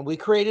 And we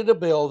created a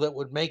bill that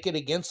would make it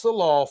against the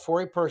law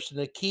for a person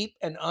to keep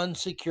an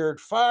unsecured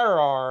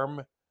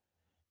firearm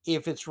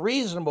if it's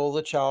reasonable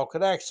the child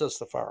could access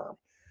the firearm.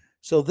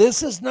 So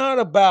this is not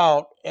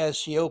about, as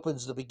she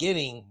opens the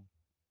beginning,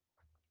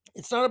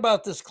 it's not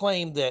about this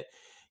claim that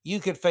you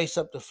could face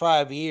up to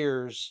 5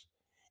 years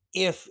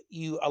if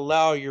you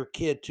allow your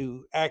kid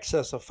to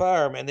access a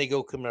firearm and they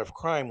go commit a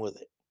crime with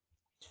it.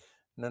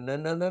 No, no,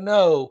 no, no,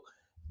 no.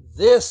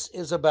 This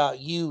is about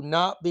you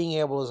not being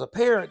able as a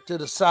parent to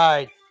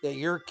decide that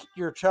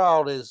your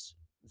child is,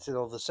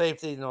 the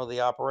safety,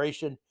 the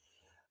operation,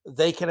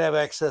 they can have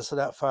access to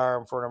that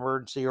firearm for an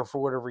emergency or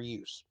for whatever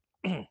use.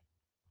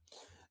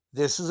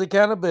 This is a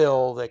kind of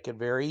bill that can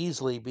very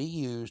easily be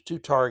used to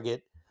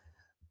target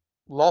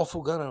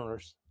lawful gun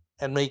owners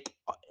and make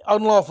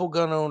unlawful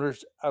gun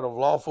owners out of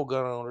lawful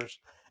gun owners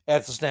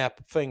at the snap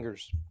of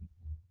fingers.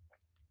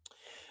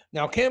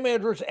 Now, Cam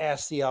Edwards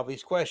asked the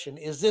obvious question,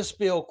 is this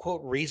bill,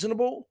 quote,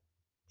 reasonable?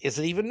 Is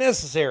it even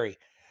necessary?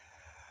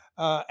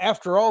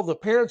 After all, the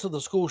parents of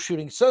the school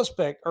shooting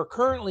suspect are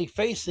currently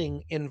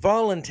facing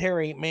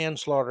involuntary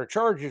manslaughter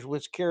charges,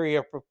 which carry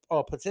a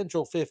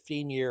potential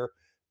 15-year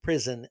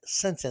prison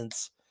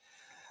sentence.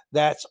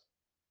 That's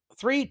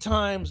 3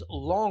 times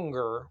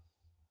longer,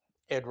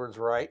 Edwards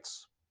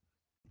writes.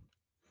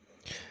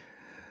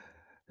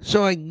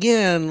 So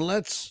again,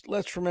 let's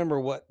remember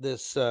what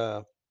this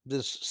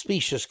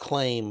specious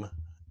claim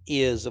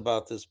is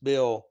about this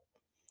bill.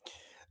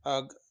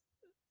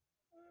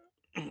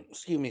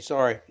 Excuse me,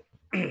 sorry.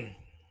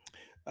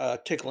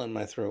 Tickle in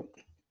my throat.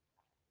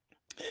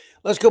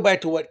 Let's go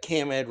back to what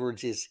Cam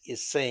Edwards is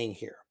saying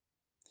here.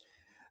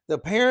 The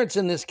parents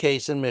in this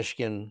case in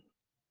Michigan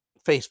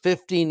face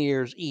 15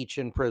 years each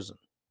in prison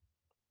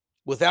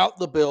without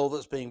the bill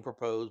that's being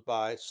proposed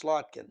by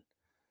Slotkin.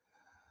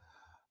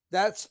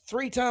 That's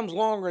 3 times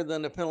longer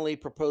than the penalty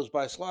proposed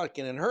by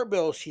Slotkin. In her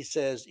bill, she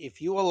says if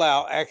you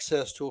allow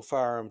access to a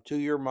firearm to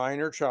your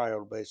minor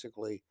child,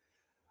 basically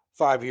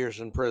 5 years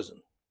in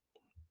prison.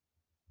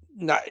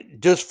 Not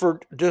just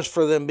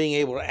for them being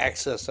able to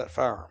access that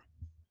firearm.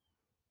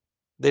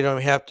 They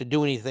don't have to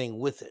do anything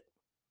with it.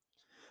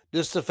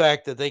 Just the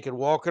fact that they could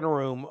walk in a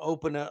room,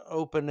 open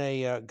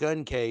a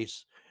gun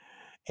case,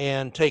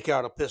 and take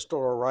out a pistol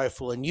or a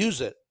rifle and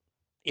use it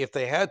if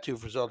they had to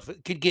for self,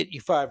 could get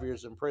you 5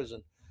 years in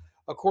prison,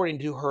 according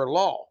to her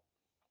law.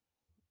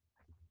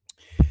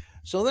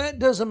 So that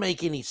doesn't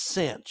make any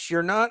sense.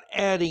 You're not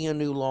adding a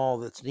new law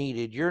that's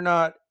needed. You're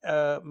not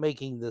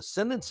making the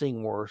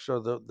sentencing worse or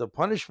the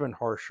punishment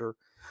harsher.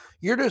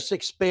 You're just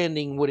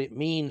expanding what it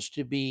means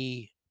to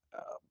be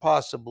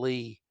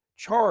possibly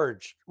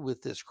charged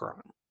with this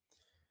crime.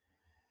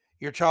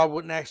 Your child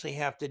wouldn't actually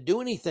have to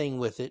do anything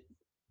with it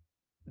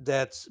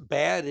that's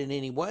bad in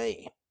any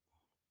way.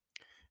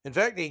 In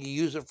fact, they could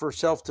use it for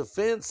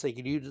self-defense. They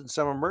could use it in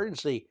some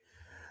emergency,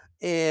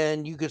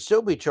 and you could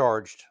still be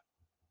charged.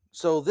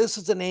 So this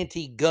is an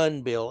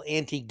anti-gun bill,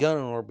 anti-gun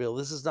owner bill.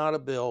 This is not a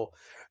bill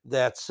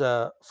that's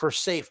for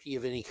safety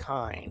of any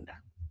kind.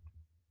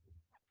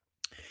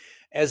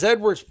 As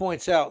Edwards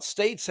points out,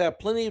 states have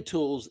plenty of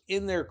tools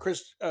in their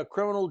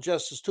criminal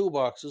justice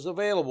toolboxes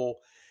available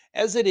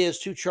as it is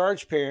to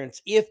charge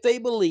parents if they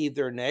believe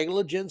their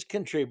negligence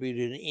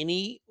contributed in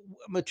any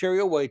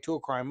material way to a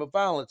crime of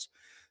violence.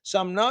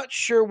 So I'm not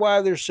sure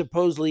why there's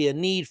supposedly a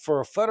need for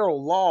a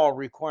federal law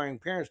requiring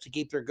parents to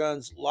keep their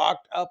guns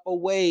locked up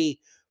away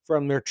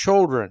from their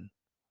children.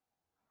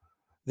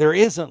 There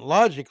isn't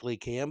logically,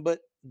 Cam,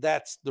 but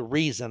that's the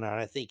reason, and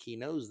I think he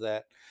knows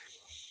that.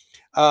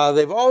 There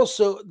have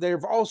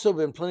also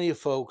been plenty of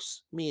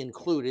folks, me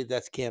included,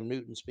 that's Cam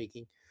Newton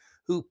speaking,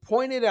 who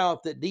pointed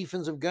out that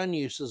defensive gun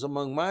uses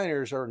among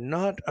minors are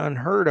not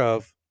unheard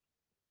of.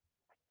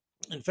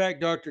 In fact,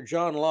 Dr.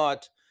 John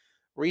Lott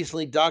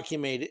recently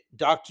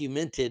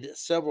documented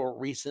several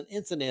recent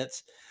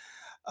incidents.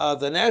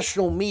 The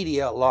national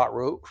media, Lott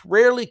wrote,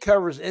 rarely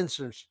covers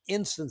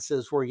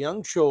instances where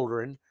young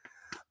children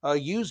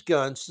use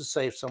guns to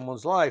save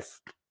someone's life.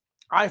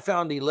 I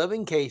found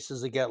 11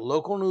 cases that got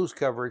local news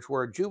coverage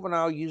where a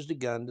juvenile used a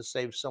gun to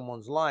save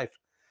someone's life.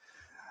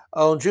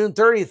 On June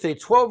 30th, a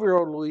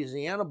 12-year-old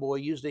Louisiana boy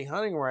used a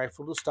hunting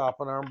rifle to stop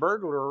an armed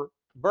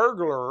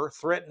burglar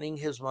threatening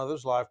his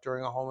mother's life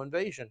during a home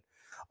invasion.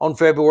 On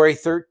February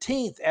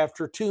 13th,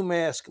 after 2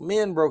 masked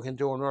men broke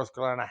into a North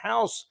Carolina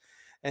house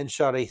and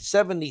shot a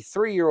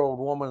 73-year-old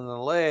woman in the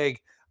leg,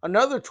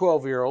 another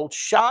 12-year-old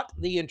shot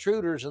the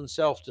intruders in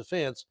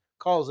self-defense,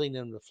 causing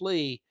them to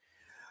flee.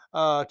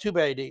 Too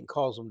bad he didn't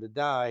cause them to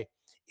die.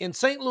 In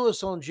St.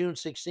 Louis on June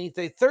 16th,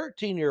 a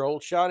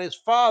 13-year-old shot his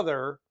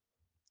father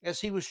as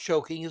he was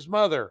choking his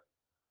mother.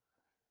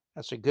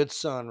 That's a good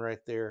son right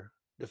there.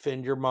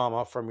 Defend your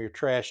mama from your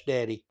trash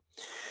daddy.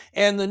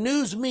 And the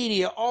news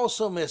media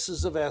also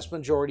misses the vast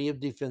majority of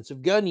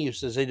defensive gun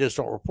uses. They just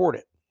don't report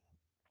it.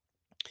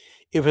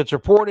 If it's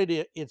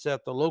reported, it's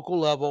at the local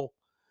level,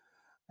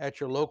 at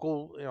your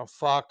local,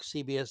 Fox,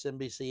 CBS,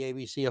 NBC,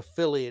 ABC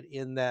affiliate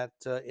in that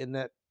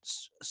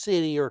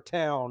city or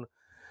town,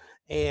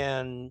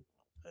 and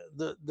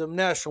the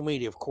national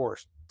media, of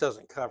course,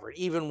 doesn't cover it.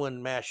 Even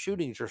when mass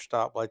shootings are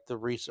stopped, like the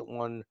recent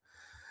one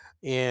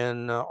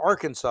in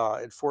Arkansas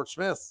at Fort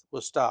Smith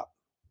was stopped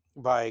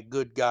by a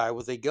good guy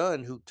with a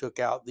gun who took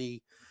out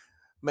the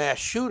mass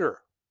shooter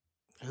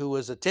who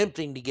was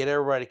attempting to get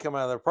everybody to come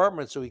out of their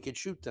apartment so he could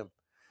shoot them.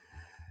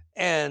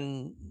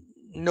 And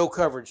no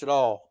coverage at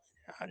all.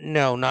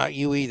 No, not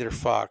you either,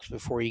 Fox,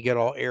 before you get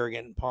all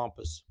arrogant and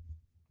pompous.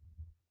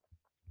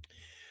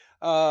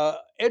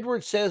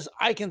 Edward says,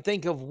 I can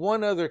think of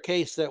one other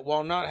case that,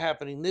 while not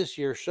happening this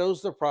year,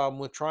 shows the problem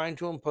with trying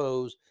to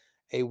impose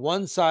a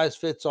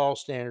one-size-fits-all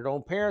standard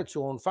on parents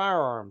who own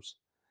firearms.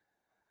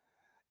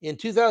 In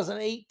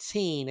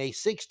 2018, a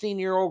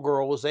 16-year-old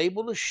girl was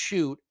able to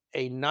shoot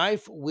a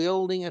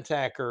knife-wielding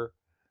attacker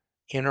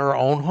in her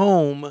own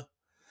home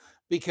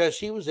because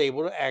she was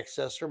able to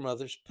access her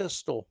mother's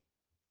pistol.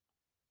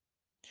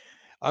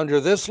 Under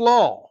this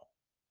law,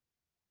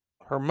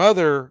 her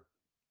mother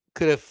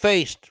could have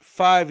faced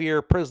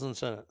 5-year prison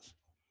sentence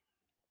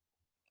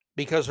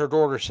because her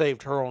daughter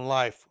saved her own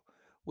life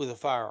with a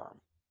firearm.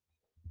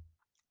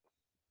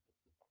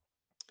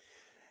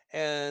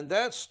 And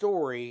that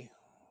story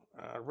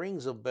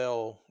rings a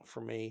bell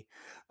for me.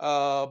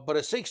 But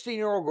a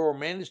 16-year-old girl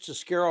managed to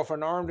scare off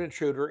an armed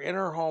intruder in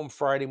her home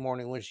Friday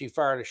morning when she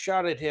fired a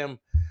shot at him.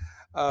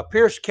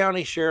 Pierce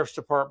County Sheriff's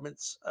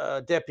Department's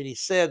deputy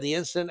said the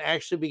incident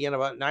actually began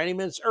about 90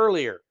 minutes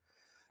earlier,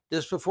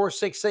 just before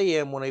 6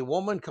 a.m., when a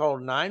woman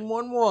called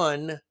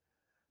 911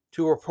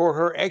 to report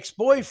her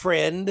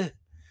ex-boyfriend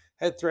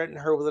had threatened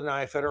her with a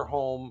knife at her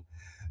home,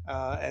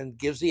 and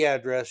gives the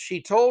address.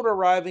 She told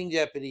arriving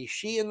deputies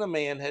she and the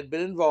man had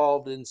been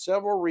involved in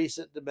several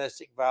recent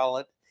domestic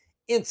violent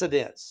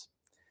incidents.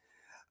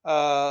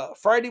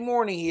 Friday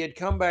morning, he had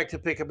come back to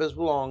pick up his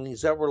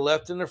belongings that were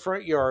left in the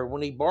front yard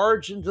when he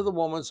barged into the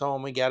woman's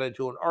home and got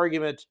into an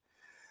argument.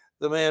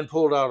 The man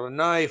pulled out a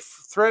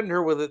knife, threatened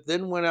her with it,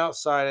 then went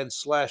outside and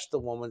slashed the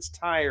woman's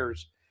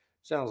tires.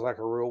 Sounds like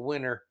a real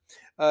winner.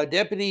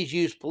 Deputies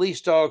used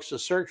police dogs to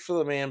search for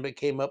the man, but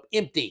came up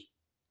empty.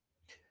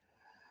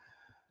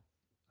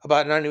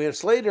 About 90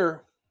 minutes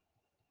later,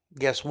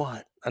 guess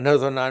what?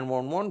 Another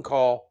 911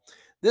 call,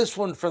 this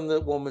one from the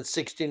woman's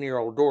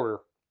 16-year-old daughter.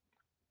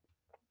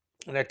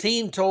 And a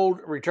teen told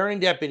returning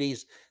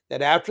deputies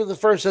that after the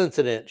first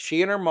incident,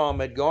 she and her mom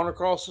had gone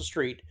across the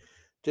street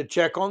to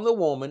check on the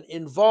woman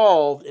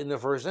involved in the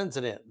first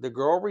incident. The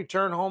girl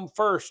returned home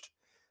first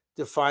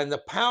to find the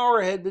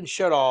power had been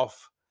shut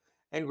off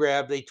and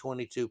grabbed a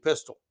 .22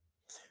 pistol.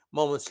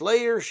 Moments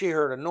later, she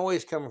heard a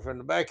noise coming from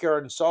the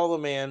backyard and saw the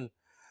man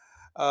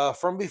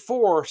from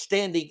before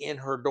standing in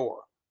her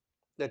door.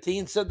 The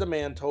teen said the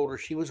man told her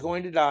she was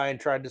going to die and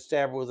tried to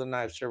stab her with a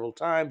knife several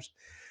times.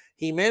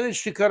 He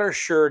managed to cut her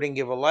shirt and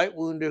give a light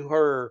wound to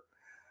her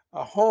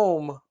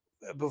home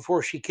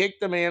before she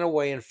kicked the man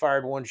away and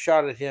fired one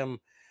shot at him,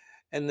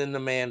 and then the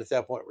man at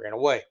that point ran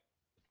away.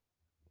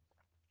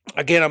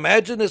 Again,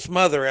 imagine this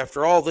mother,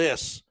 after all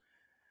this,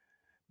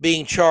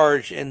 being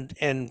charged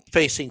and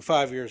facing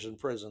 5 years in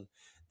prison.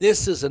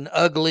 This is an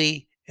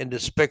ugly and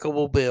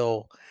despicable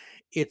bill.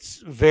 It's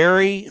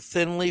very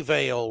thinly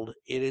veiled.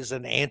 It is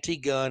an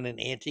anti-gun and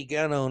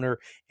anti-gun owner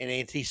and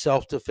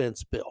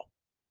anti-self-defense bill.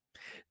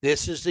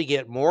 This is to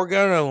get more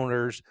gun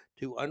owners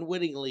to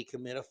unwittingly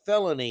commit a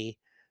felony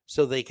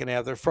so they can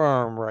have their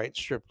firearm rights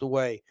stripped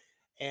away.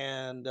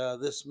 And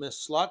this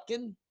Miss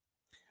Slotkin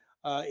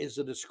is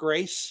a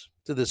disgrace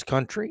to this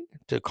country,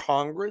 to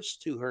Congress,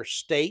 to her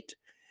state,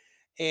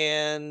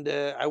 and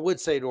I would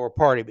say to her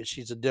party, but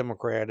she's a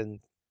Democrat, and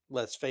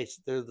let's face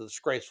it, they're the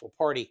disgraceful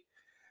party.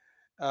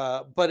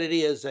 But it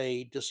is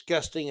a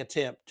disgusting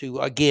attempt to,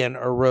 again,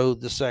 erode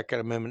the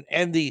Second Amendment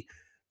and the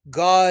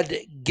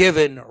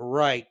God-given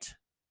right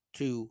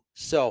to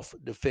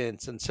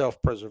self-defense and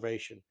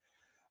self-preservation.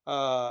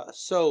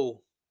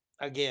 So,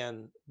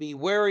 again, be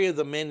wary of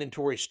the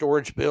mandatory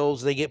storage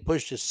bills. They get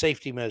pushed as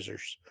safety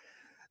measures.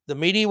 The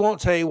media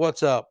won't tell you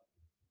what's up.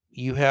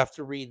 You have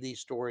to read these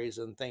stories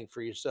and think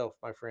for yourself,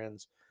 my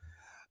friends.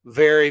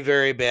 Very,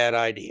 very bad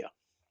idea.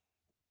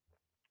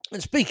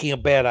 And speaking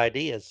of bad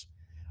ideas,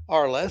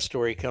 our last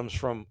story comes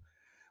from,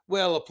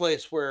 well, a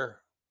place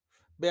where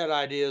bad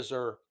ideas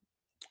are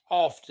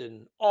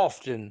often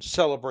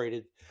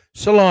celebrated.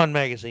 Salon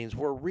magazines,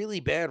 where really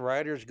bad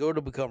writers go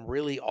to become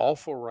really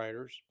awful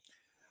writers.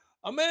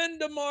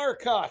 Amanda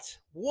Marcotte,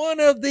 one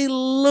of the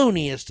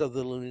looniest of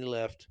the loony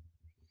left.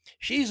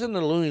 She's in the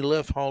Loony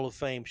Left Hall of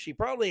Fame. She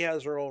probably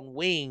has her own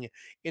wing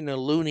in the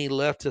Loony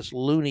Leftist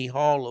Loony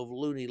Hall of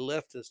Loony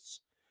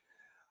Leftists.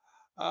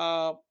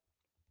 Uh,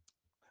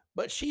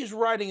 but she's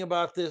writing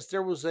about this.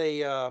 There was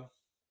a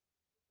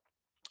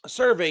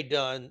survey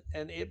done,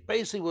 and it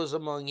basically was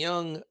among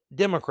young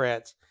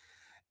Democrats.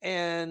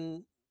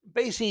 And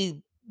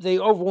basically, they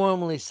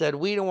overwhelmingly said,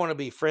 we don't want to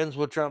be friends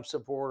with Trump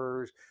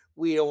supporters.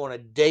 We don't want to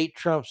date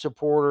Trump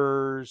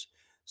supporters.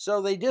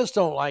 So they just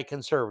don't like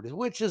conservatives,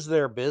 which is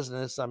their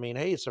business. I mean,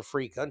 hey, it's a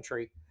free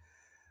country.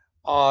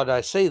 Odd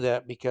I say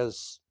that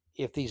because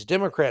if these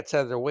Democrats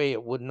had their way,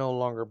 it would no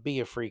longer be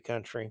a free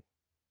country.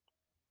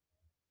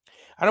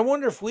 And I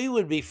wonder if we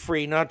would be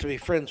free not to be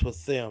friends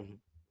with them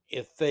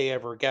if they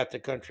ever got the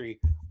country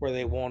where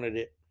they wanted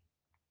it.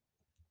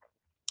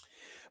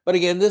 But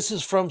again, this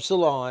is from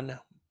Salon.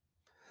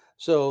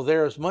 So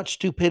there's much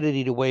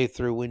stupidity to wade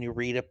through when you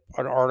read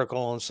an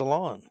article on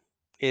Salon.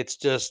 It's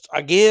just,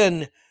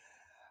 again,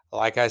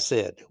 like I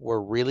said,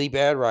 where really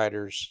bad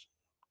writers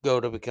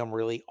go to become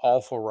really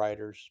awful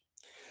writers.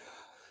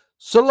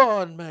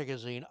 Salon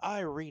magazine. I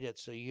read it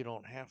so you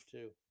don't have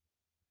to.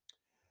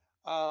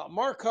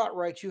 Marcotte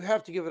writes, you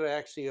have to give it to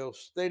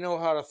Axios. They know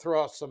how to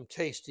throw out some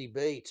tasty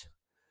bait.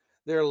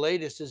 Their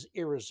latest is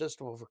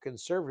irresistible for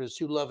conservatives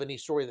who love any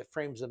story that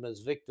frames them as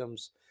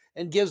victims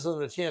and gives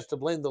them a chance to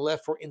blame the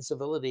left for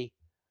incivility.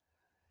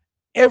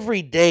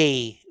 Every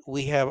day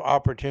we have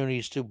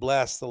opportunities to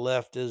blast the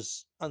left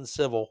as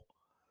uncivil.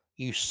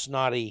 You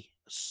snotty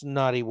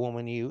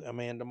woman, you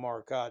Amanda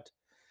Marcotte.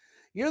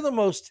 You're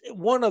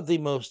one of the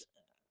most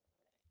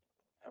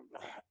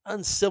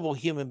uncivil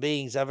human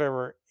beings I've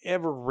ever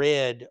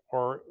read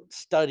or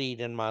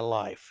studied in my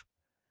life.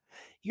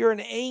 You're an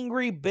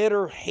angry,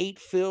 bitter,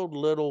 hate-filled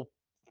little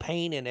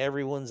pain in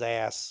everyone's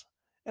ass.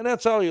 And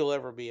that's all you'll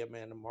ever be,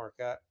 Amanda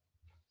Marcotte.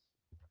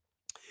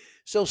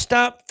 So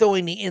stop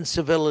throwing the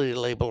incivility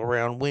label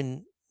around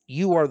when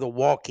you are the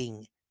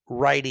walking,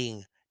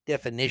 writing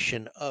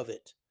definition of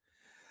it.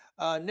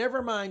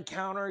 Never mind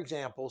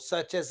counterexamples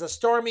such as the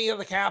storming of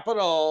the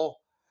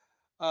Capitol.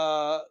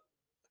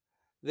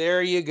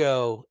 There you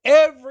go.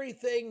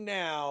 Everything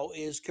now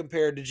is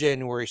compared to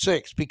January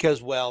 6th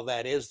because, well,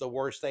 that is the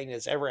worst thing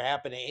that's ever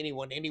happened to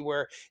anyone,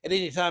 anywhere, at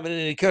any time, in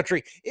any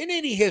country, in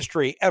any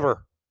history,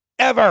 ever.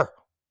 Ever.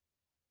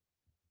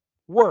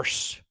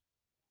 Worse.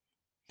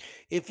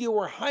 If you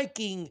were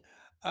hiking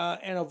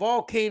and a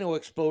volcano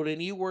exploded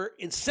and you were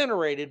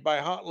incinerated by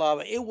hot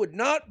lava, it would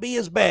not be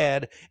as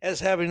bad as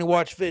having to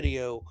watch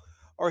video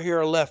or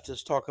hear a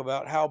leftist talk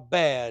about how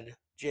bad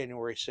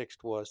January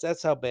 6th was.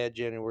 That's how bad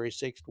January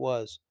 6th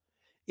was.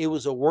 It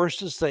was the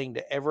worstest thing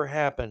to ever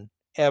happen,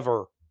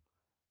 ever.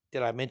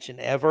 Did I mention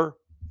ever?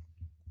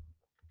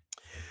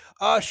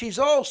 She's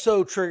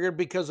also triggered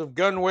because of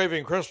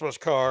gun-waving Christmas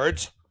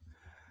cards.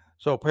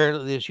 So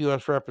apparently this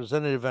U.S.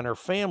 representative and her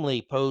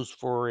family posed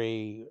for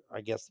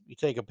I guess you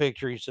take a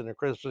picture, you send the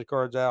Christmas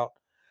cards out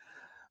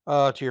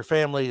to your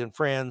family and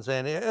friends,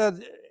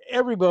 and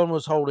everyone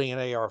was holding an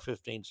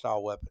AR-15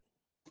 style weapon.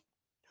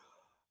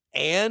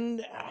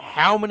 And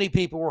how many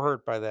people were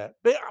hurt by that?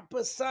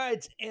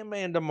 Besides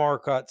Amanda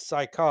Marcotte's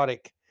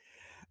psychotic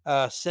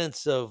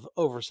sense of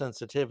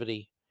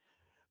oversensitivity,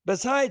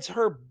 besides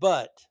her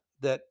butt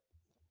that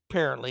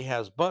apparently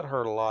has butt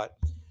hurt a lot,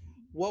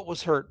 what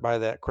was hurt by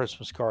that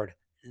Christmas card?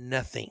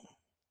 Nothing.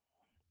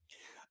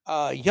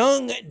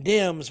 Young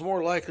Dems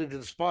more likely to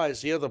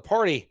despise the other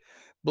party,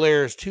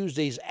 blares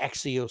Tuesday's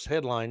Axios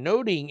headline,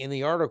 noting in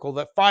the article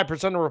that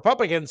 5% of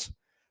Republicans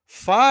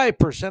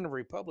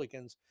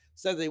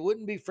said they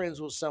wouldn't be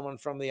friends with someone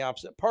from the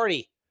opposite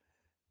party.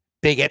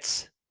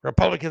 Bigots.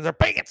 Republicans are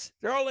bigots.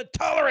 They're all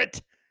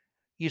intolerant.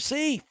 You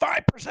see,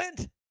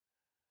 5%.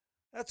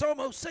 That's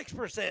almost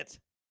 6%.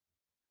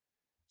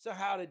 So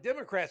how did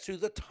Democrats do?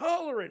 The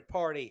tolerant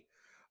party.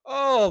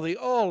 Oh, the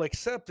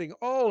all-accepting,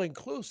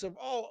 all-inclusive,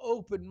 all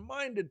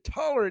open-minded,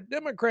 tolerant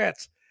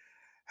Democrats.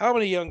 How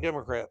many young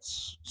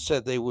Democrats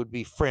said they would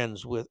be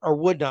friends with or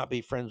would not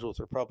be friends with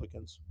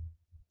Republicans?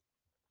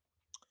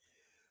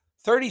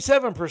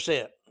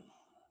 37%.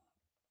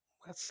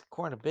 That's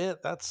quite a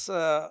bit. That's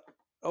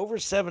over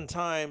 7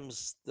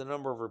 times the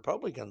number of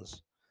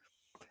Republicans.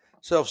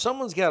 So if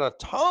someone's got a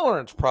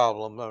tolerance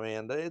problem,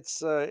 Amanda,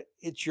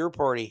 it's your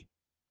party.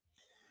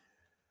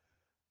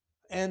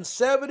 And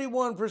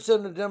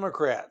 71% of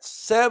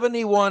Democrats,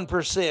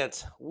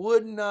 71%,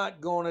 would not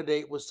go on a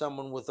date with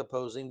someone with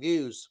opposing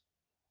views.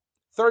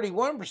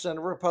 31%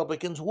 of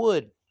Republicans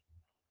would.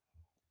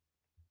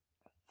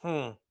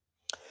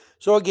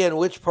 So again,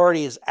 which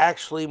party is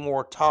actually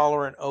more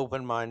tolerant,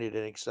 open-minded,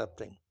 and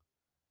accepting?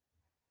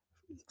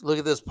 Look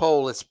at this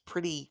poll. It's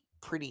pretty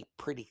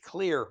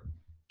clear.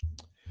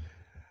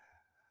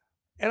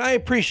 And I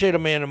appreciate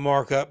Amanda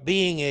Marcotte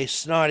being a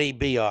snotty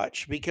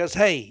biatch because,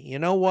 hey, you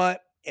know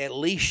what? At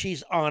least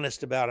she's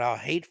honest about how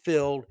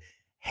hate-filled,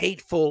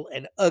 hateful,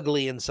 and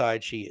ugly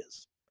inside she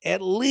is. At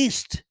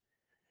least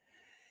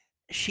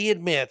she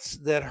admits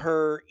that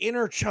her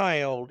inner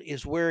child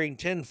is wearing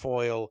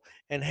tinfoil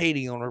and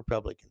hating on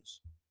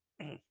Republicans.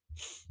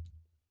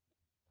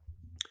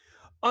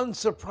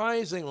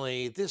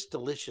 Unsurprisingly, this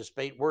delicious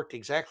bait worked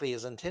exactly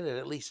as intended,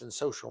 at least in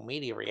social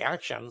media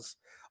reactions.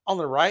 On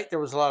the right, there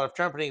was a lot of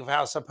trumpeting of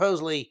how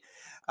supposedly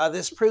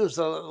this proves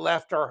the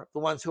left are the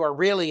ones who are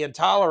really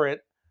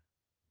intolerant.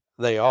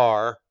 They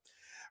are.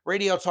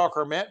 Radio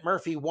talker Matt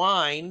Murphy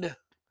whined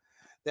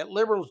that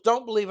liberals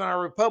don't believe in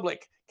our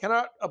republic,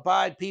 cannot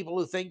abide people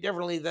who think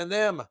differently than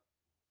them.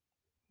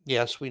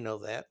 Yes, we know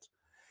that.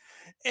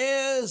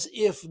 As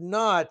if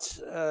not,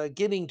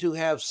 getting to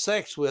have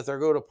sex with or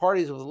go to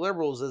parties with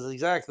liberals is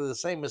exactly the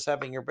same as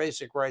having your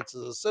basic rights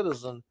as a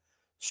citizen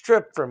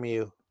stripped from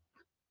you.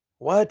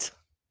 What?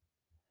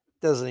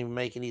 Doesn't even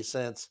make any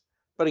sense.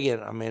 But again,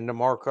 Amanda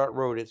Marcotte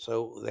wrote it,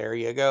 so there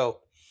you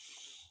go.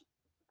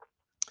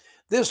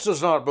 This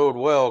does not bode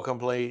well,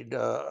 complained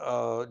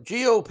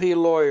GOP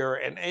lawyer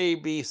and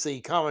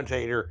ABC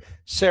commentator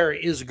Sarah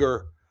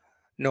Isgur.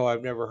 No,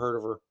 I've never heard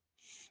of her.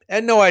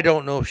 And no, I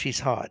don't know if she's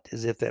hot,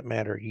 as if that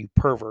mattered, you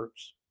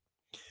perverts.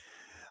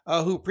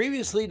 Who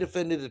previously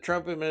defended the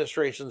Trump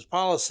administration's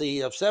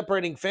policy of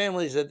separating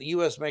families at the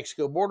U.S.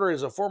 Mexico border,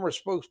 as a former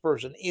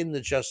spokesperson in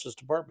the Justice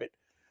Department.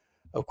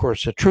 Of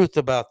course, the truth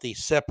about the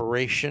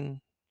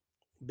separation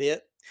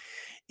bit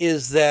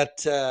is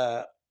that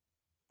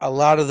a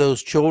lot of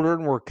those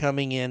children were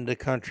coming into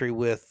country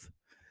with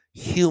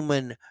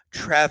human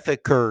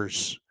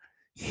traffickers,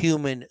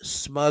 human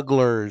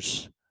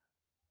smugglers,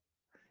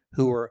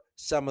 who are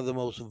some of the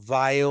most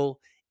vile,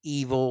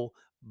 evil,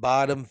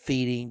 bottom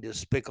feeding,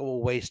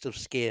 despicable waste of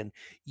skin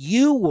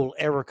you will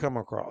ever come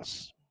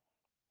across.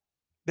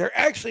 They're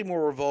actually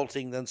more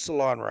revolting than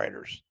salon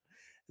riders.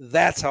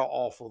 That's how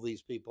awful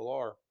these people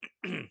are.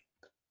 And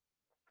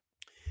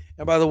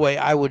by the way,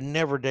 I would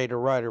never date a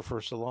rider for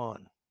a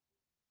salon.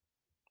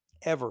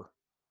 Ever.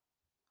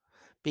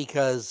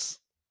 Because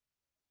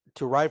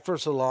to ride for a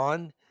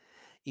salon,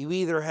 you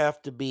either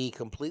have to be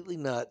completely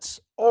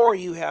nuts or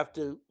you have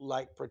to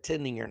like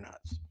pretending you're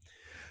nuts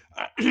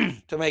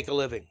to make a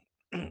living.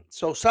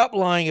 So stop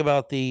lying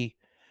about the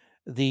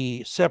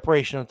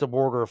separation at the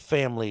border of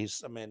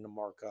families, Amanda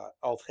Marcotte.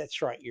 Oh,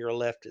 that's right, you're a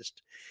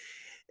leftist.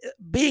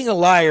 Being a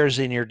liar is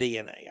in your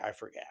DNA, I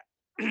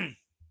forgot.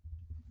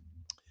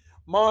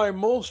 My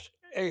most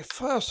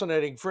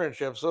fascinating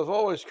friendships have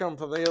always come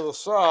from the other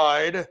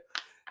side,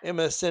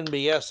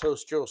 MSNBS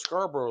host Joe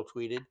Scarborough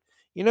tweeted.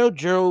 You know,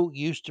 Joe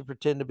used to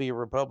pretend to be a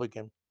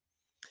Republican,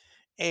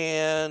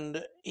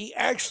 and he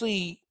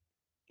actually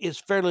is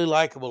fairly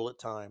likable at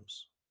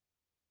times.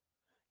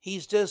 He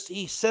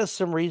says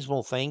some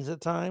reasonable things at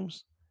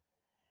times,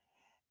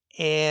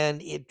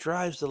 and it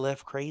drives the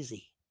left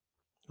crazy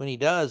when he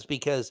does,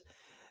 because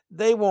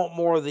they want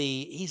more of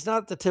he's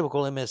not the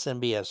typical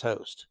MSNBS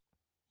host.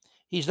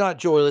 He's not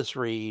Joyless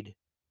Reed.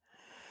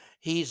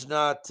 He's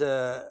not,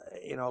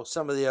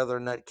 some of the other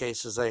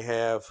nutcases they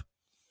have,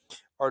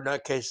 or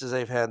nutcases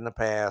they've had in the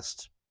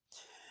past.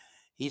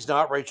 He's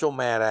not Rachel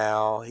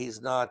Maddow.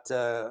 He's not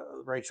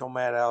Rachel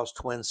Maddow's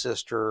twin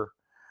sister.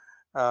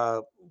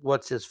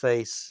 What's his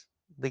face?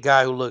 The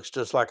guy who looks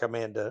just like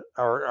Amanda,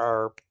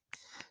 or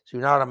so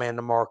not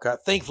Amanda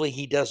Marcotte. Thankfully,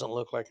 he doesn't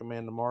look like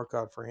Amanda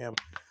Marcotte for him.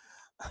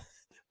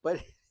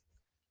 But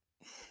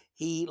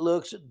he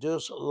looks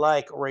just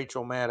like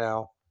Rachel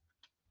Maddow.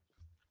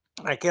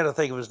 I can't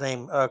think of his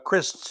name.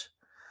 Chris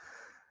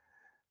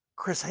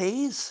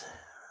Hayes?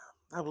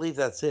 I believe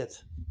that's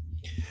it.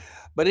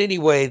 But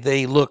anyway,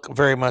 they look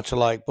very much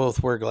alike.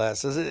 Both wear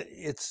glasses.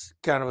 It's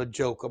kind of a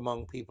joke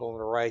among people on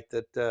the right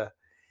that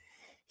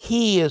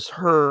he is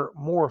her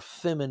more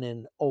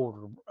feminine,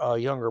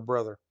 younger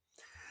brother.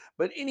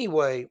 But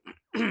anyway,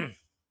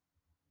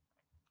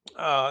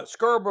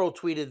 Scarborough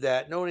tweeted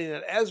that, noting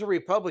that as a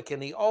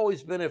Republican, he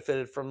always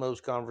benefited from those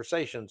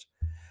conversations.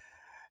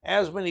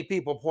 As many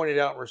people pointed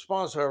out in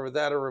response, however,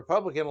 that a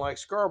Republican like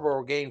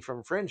Scarborough gained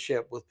from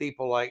friendship with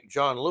people like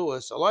John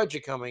Lewis,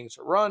 Elijah Cummings,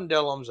 Ron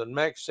Dellums, and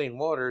Maxine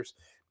Waters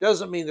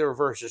doesn't mean the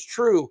reverse is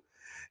true,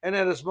 and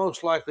that is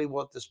most likely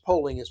what this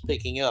polling is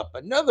picking up.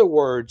 In other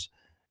words,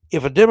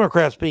 if a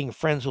Democrat's being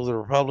friends with a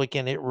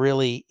Republican, it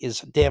really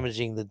is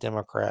damaging the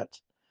Democrat.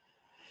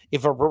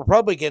 If a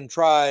Republican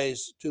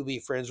tries to be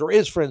friends or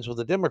is friends with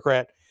a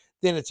Democrat,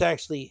 then it's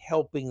actually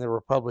helping the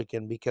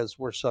Republican, because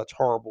we're such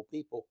horrible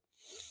people,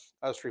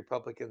 us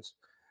Republicans.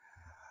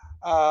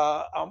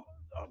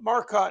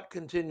 Marcotte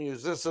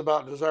continues, this is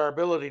about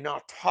desirability,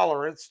 not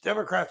tolerance.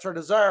 Democrats are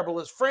desirable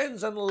as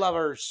friends and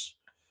lovers,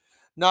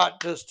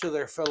 not just to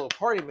their fellow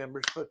party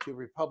members, but to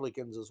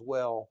Republicans as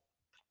well.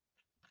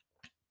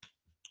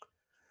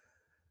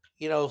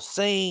 You know,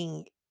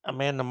 saying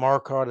Amanda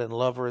Marcotte and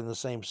lover in the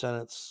same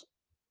sentence,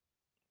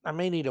 I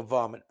may need a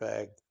vomit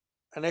bag,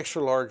 an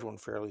extra large one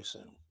fairly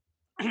soon.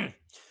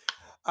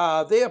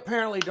 They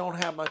apparently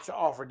don't have much to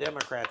offer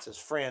Democrats as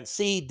friends.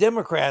 See,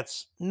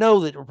 Democrats know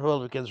that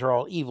Republicans are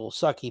all evil,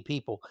 sucky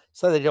people,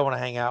 so they don't want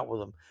to hang out with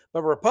them.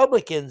 But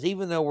Republicans,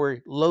 even though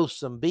we're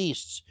loathsome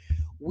beasts,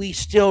 we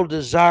still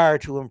desire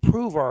to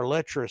improve our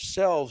lecherous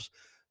selves,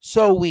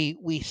 so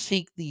we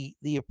seek the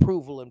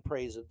approval and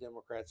praise of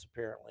Democrats,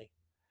 apparently.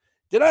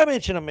 Did I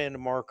mention Amanda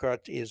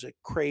Marcotte is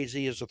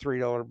crazy as a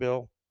 $3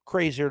 bill?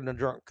 Crazier than a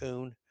drunk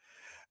coon.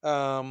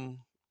 Um,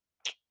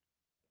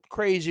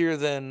 crazier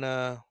than,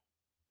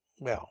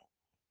 well,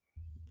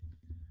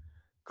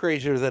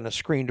 crazier than a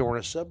screen door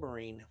in a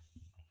submarine.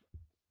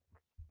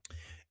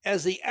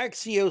 As the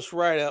Axios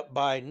write up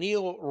by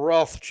Neil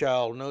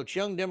Rothschild notes,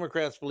 young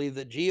Democrats believe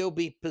that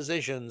GOP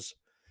positions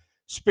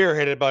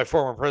spearheaded by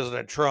former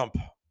President Trump,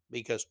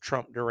 because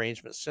Trump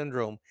derangement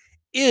syndrome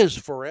is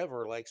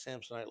forever, like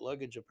Samsonite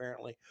luggage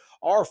apparently,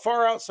 are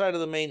far outside of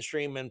the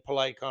mainstream and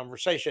polite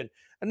conversation.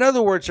 In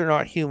other words, they're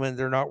not human,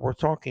 they're not worth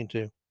talking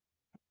to.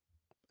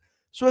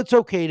 So it's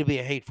okay to be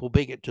a hateful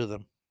bigot to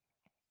them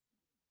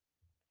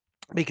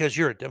because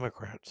you're a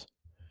Democrat.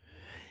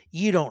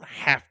 You don't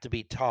have to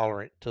be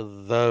tolerant to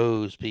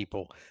those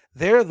people.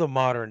 They're the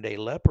modern day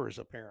lepers,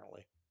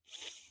 apparently.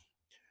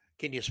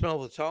 Can you smell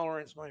the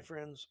tolerance, my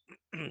friends?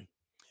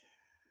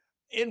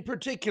 In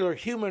particular,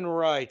 human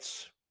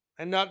rights,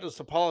 and not just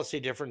the policy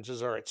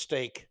differences, are at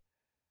stake.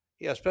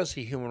 Yeah,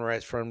 especially human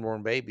rights for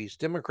unborn babies.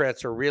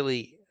 Democrats are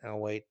really, oh,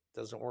 wait,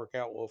 doesn't work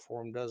out well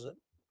for them, does it?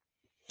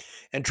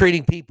 And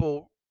treating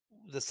people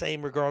the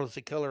same regardless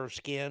of color of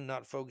skin,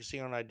 not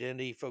focusing on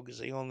identity,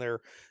 focusing on their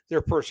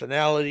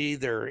personality,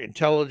 their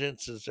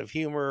intelligence, sense of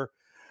humor,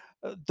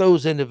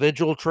 those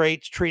individual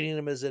traits, treating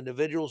them as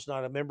individuals,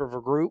 not a member of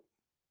a group.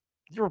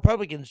 The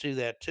Republicans do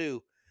that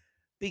too,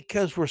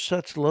 because we're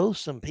such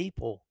loathsome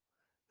people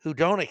who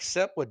don't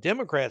accept what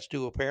Democrats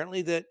do,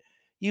 apparently, that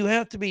you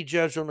have to be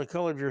judged on the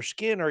color of your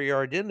skin or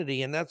your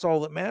identity, and that's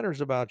all that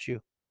matters about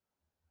you.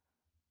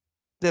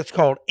 That's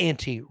called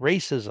anti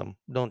racism,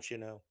 don't you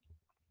know?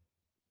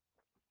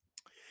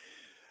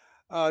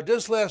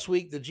 Just last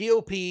week, the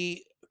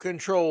GOP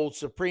controlled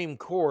Supreme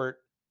Court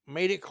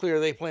made it clear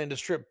they plan to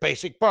strip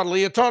basic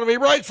bodily autonomy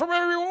rights from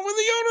everyone with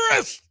a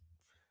uterus.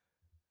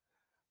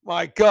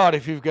 My God,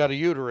 if you've got a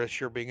uterus,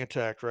 you're being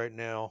attacked right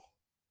now.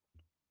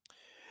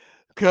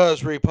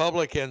 Because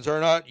Republicans are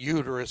not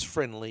uterus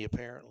friendly,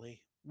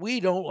 apparently. We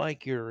don't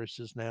like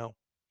uteruses now.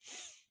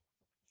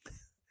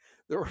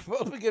 The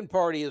Republican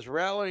Party is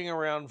rallying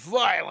around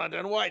violent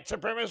and white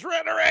supremacist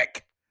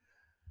rhetoric.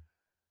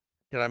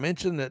 Did I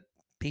mention that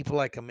people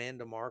like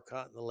Amanda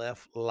Marcotte and the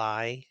left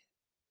lie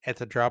at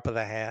the drop of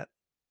the hat?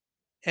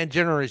 And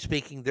generally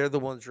speaking, they're the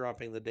ones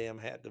dropping the damn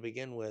hat to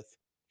begin with.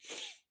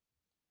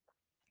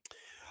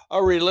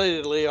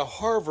 Relatedly, a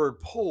Harvard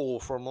poll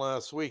from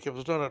last week, it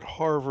was done at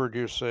Harvard,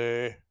 you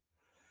say.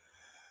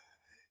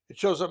 It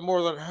shows that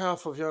more than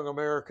half of young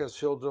Americans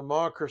feel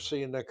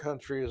democracy in the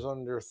country is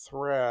under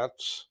threat.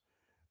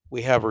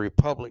 We have a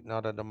republic,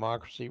 not a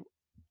democracy.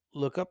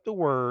 Look up the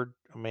word,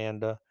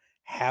 Amanda.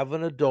 Have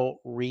an adult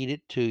read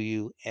it to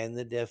you and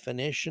the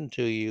definition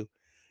to you.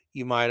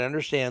 You might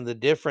understand the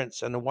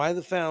difference and why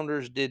the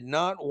founders did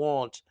not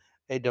want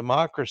a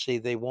democracy.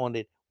 They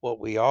wanted what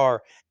we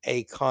are,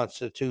 a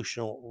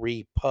constitutional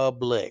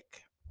republic.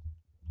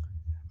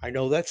 I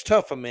know that's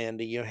tough,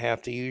 Amanda. You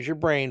have to use your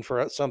brain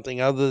for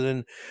something other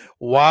than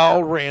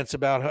wild rants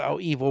about how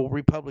evil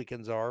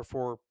Republicans are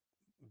for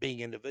being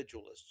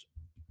individualists.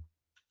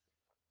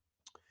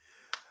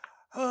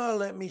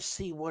 Let me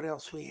see what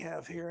else we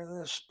have here in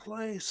this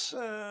place.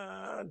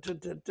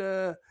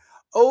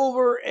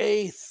 Over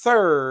a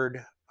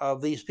third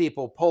of these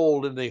people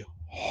polled in the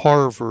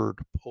Harvard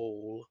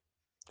poll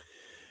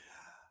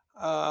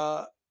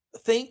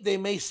think they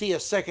may see a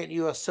second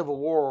U.S. Civil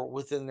War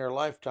within their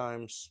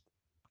lifetimes.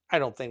 I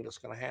don't think that's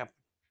going to happen.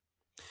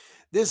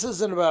 This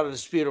isn't about a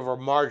dispute over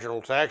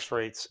marginal tax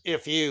rates.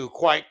 If you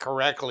quite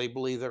correctly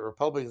believe that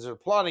Republicans are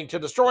plotting to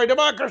destroy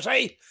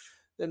democracy,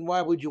 then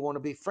why would you want to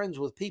be friends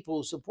with people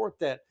who support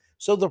that?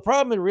 So the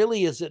problem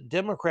really is that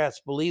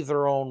Democrats believe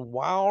their own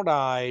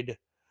wild-eyed,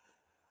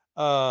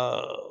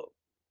 uh,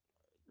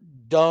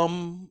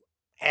 dumb,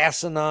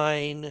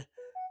 asinine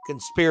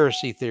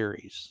conspiracy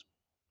theories.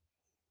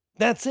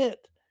 That's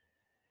it.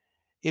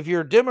 If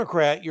you're a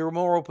Democrat, you're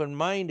more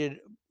open-minded,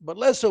 but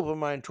less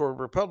open-minded toward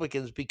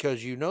Republicans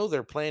because you know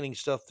they're planning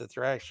stuff that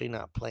they're actually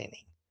not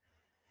planning.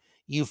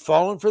 You've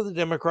fallen for the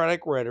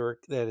Democratic rhetoric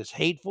that is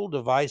hateful,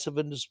 divisive,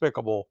 and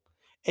despicable,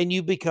 and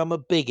you become a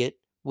bigot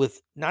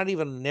with not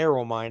even a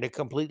narrow mind, a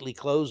completely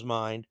closed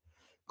mind,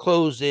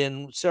 closed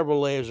in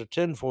several layers of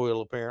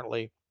tinfoil,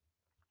 apparently.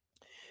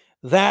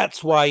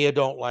 That's why you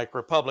don't like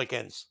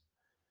Republicans.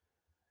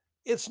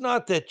 It's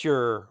not that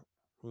you're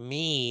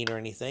mean or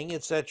anything,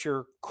 it's that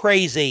you're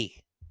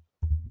crazy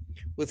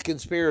with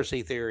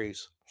conspiracy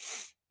theories.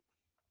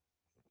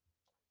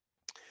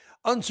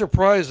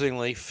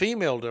 Unsurprisingly,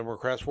 female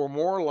Democrats were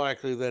more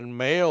likely than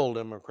male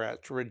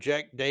Democrats to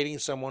reject dating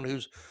someone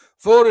who's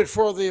voted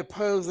for the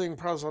opposing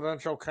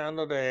presidential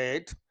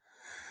candidate,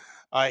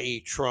 i.e.,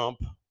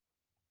 Trump.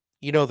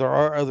 You know, there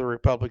are other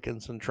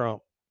Republicans than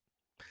Trump.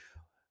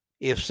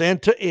 If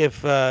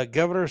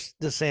Governor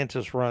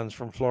DeSantis runs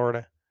from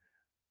Florida,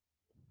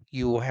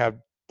 you will have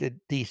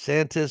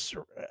DeSantis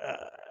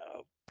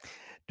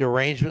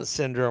derangement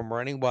syndrome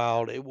running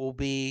wild. It will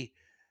be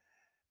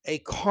a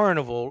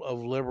carnival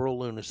of liberal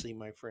lunacy,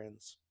 my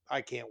friends.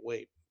 I can't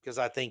wait because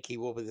I think he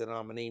will be the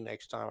nominee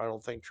next time. I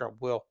don't think Trump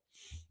will.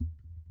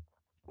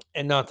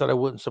 And not that I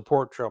wouldn't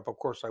support Trump. Of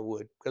course I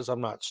would, because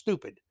I'm not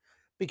stupid.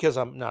 because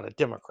I'm not a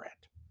Democrat.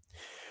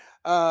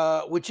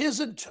 Which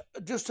isn't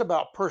just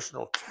about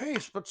personal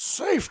taste, but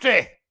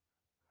safety.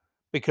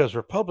 Because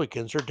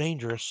Republicans are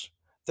dangerous.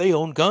 They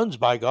own guns,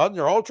 by God, and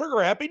they're all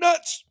trigger happy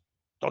nuts.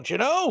 Don't you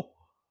know?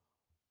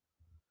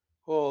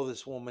 Oh,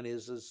 this woman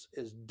is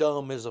as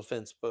dumb as a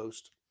fence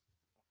post.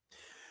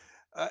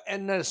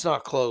 And that's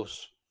not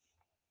close.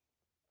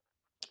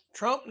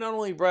 Trump not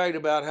only bragged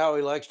about how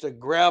he likes to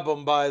grab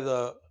them by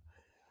the.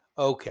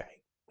 Okay,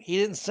 he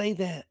didn't say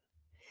that.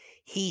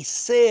 He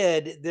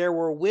said there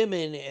were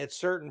women at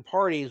certain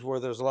parties where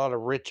there's a lot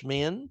of rich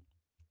men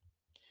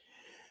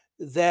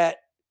that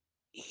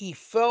he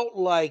felt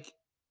like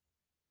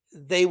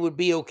they would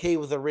be okay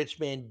with a rich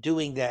man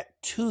doing that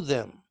to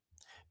them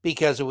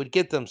because it would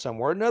get them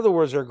somewhere. In other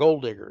words, they're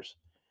gold diggers.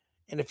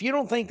 And if you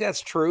don't think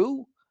that's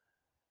true,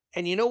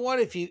 and you know what,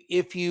 if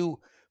you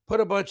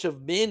put a bunch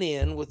of men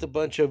in with a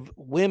bunch of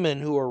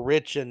women who are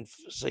rich and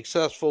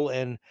successful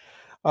and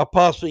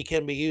possibly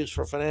can be used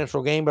for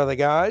financial gain by the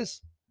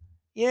guys,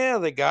 yeah,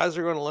 the guys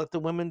are going to let the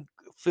women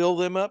fill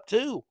them up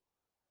too.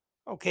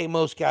 Okay,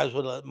 most guys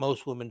would let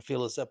most women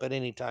fill us up at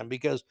any time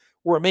because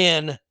we're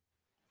men.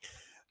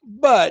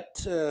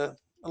 But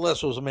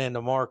unless it was Amanda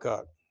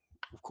Marcotte,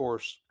 of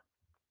course.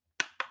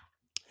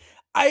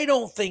 I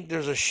don't think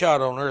there's a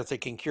shot on earth that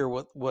can cure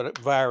what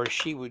virus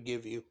she would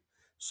give you,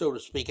 so to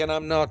speak. And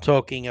I'm not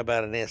talking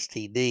about an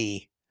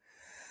STD.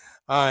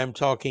 I'm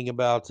talking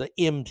about the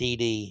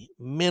MTD,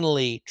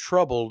 mentally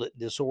troubled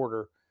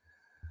disorder.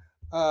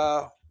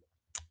 But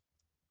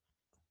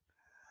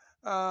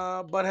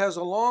has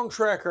a long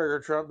track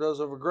record, Trump does,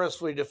 of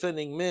aggressively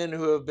defending men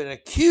who have been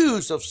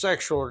accused of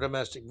sexual or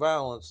domestic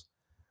violence.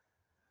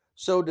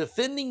 So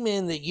defending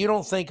men that you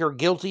don't think are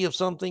guilty of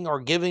something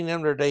or giving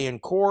them their day in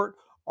court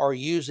or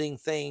using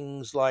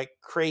things like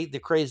the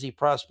crazy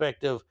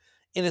prospect of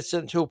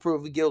innocent until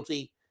proven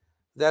guilty,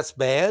 that's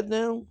bad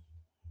now?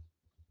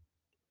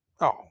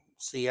 Oh,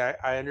 see,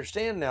 I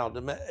understand now.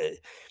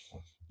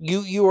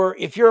 You are,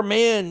 if you're a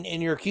man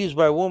and you're accused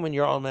by a woman,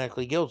 you're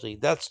automatically guilty.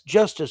 That's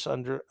justice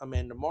under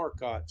Amanda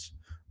Marcotte's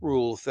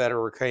rule if that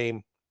ever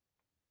came.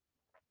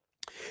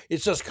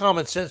 It's just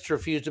common sense to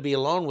refuse to be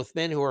alone with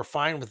men who are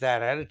fine with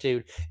that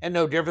attitude, and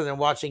no different than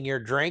watching your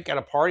drink at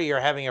a party or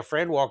having a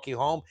friend walk you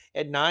home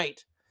at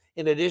night.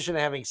 In addition to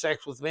having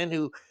sex with men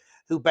who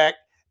back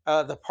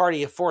the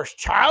party of forced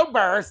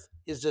childbirth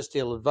is just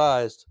ill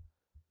advised.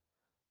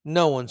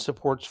 No one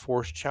supports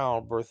forced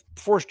childbirth.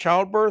 Forced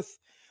childbirth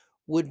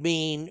would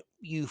mean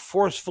you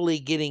forcefully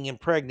getting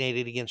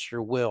impregnated against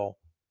your will.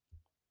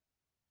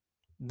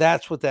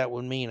 That's what that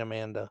would mean,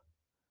 Amanda.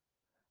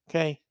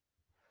 Okay?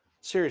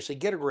 Seriously,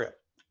 get a grip.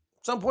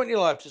 At some point in your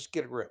life, just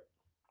get a grip.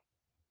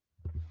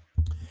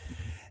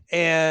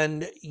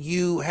 And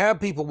you have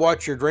people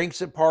watch your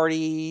drinks at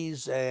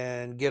parties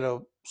and get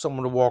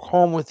someone to walk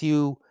home with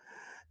you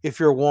if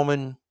you're a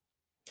woman,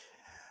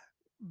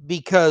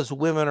 because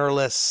women are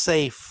less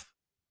safe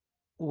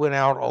when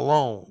out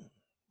alone.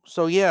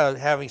 So yeah,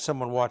 having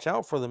someone watch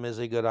out for them is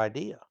a good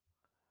idea.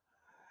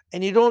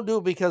 And you don't do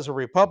it because of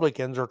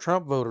Republicans or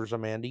Trump voters,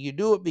 Amanda. You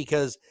do it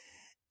because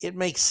it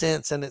makes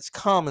sense and it's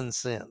common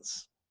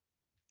sense.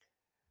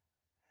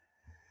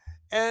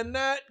 And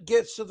that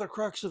gets to the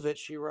crux of it,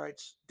 she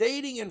writes.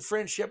 Dating and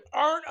friendship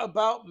aren't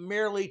about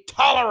merely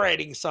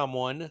tolerating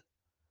someone.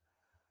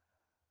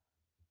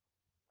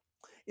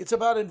 It's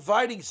about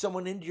inviting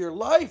someone into your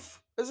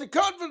life as a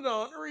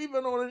confidant or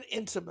even on an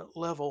intimate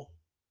level.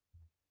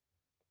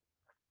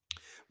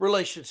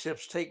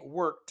 Relationships take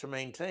work to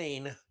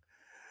maintain.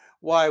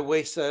 Why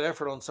waste that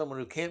effort on someone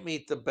who can't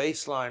meet the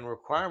baseline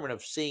requirement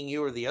of seeing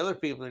you or the other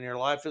people in your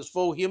life as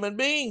full human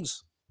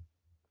beings?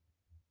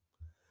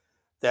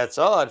 That's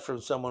odd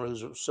from someone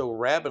who's so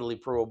rabidly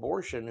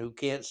pro-abortion who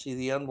can't see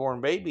the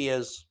unborn baby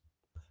as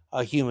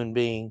a human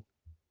being.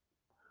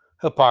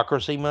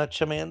 Hypocrisy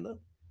much, Amanda?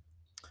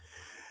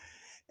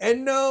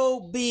 And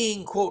no,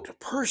 being, quote,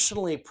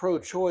 personally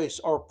pro-choice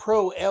or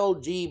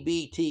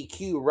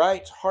pro-LGBTQ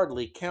rights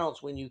hardly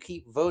counts when you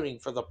keep voting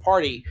for the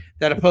party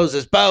that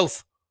opposes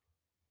both.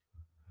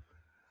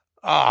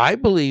 I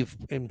believe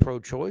in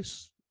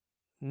pro-choice,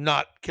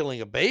 not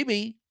killing a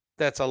baby.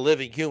 That's a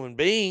living human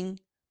being.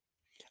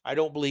 I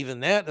don't believe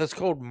in that. That's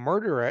called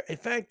murder. In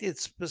fact,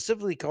 it's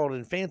specifically called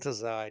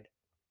infanticide.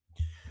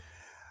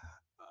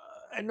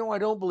 And no, I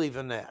don't believe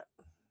in that.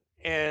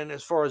 And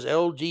as far as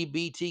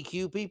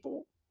LGBTQ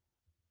people,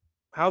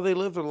 how they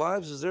live their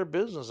lives is their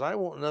business. I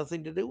want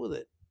nothing to do with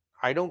it.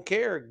 I don't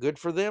care. Good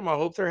for them. I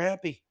hope they're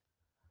happy.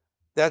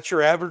 That's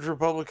your average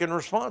Republican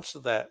response to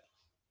that.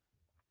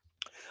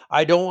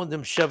 I don't want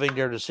them shoving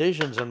their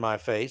decisions in my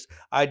face.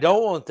 I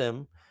don't want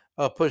them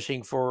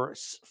pushing for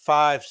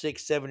 5,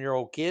 6,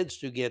 7-year-old kids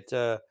to get,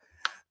 to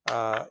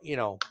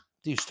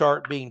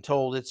start being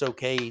told it's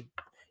okay.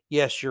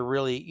 Yes,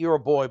 you're a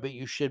boy, but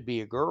you should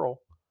be a girl.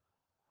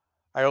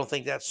 I don't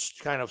think that's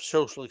kind of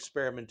social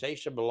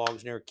experimentation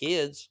belongs near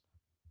kids.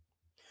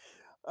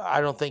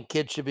 I don't think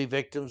kids should be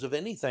victims of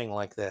anything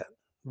like that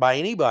by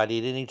anybody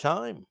at any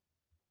time.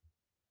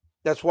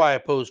 That's why I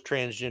oppose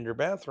transgender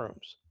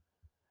bathrooms.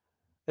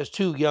 as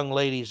two young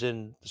ladies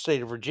in the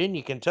state of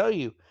Virginia can tell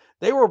you,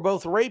 they were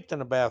both raped in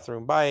a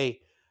bathroom by a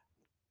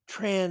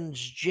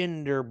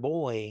transgender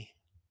boy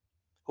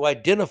who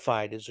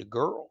identified as a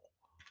girl.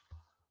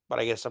 But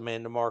I guess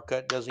Amanda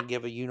Marcotte doesn't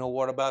give a you know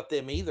what about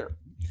them either.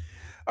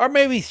 Or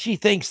maybe she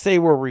thinks they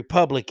were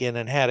Republican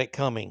and had it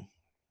coming.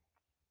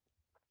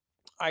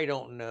 I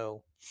don't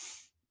know.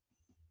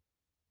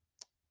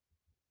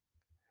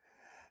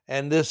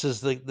 And this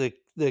is the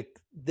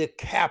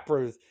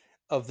capper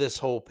of this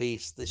whole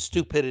piece, the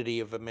stupidity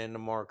of Amanda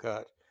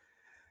Marcotte.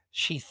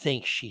 She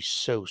thinks she's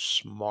so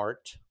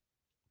smart.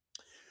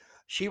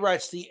 She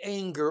writes, the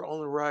anger on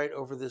the right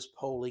over this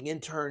polling in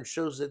turn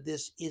shows that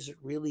this isn't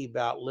really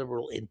about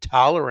liberal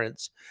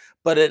intolerance,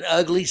 but an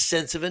ugly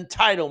sense of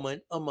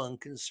entitlement among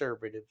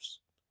conservatives.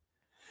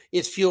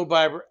 It's fueled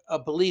by a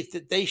belief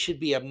that they should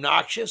be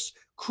obnoxious,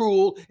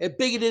 cruel, and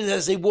bigoted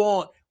as they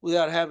want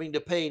without having to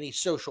pay any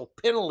social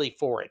penalty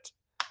for it.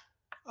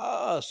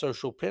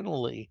 Social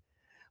penalty,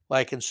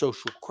 like in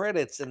social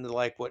credits and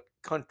like what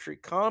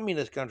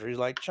communist countries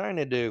like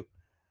China do.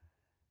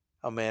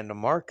 Amanda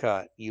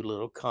Marcotte, you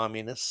little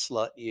communist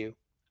slut, you.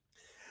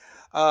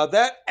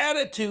 That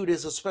attitude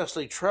is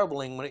especially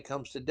troubling when it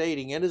comes to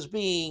dating and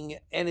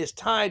is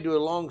tied to a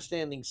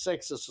long-standing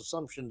sexist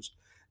assumptions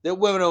that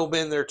women owe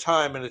men their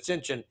time and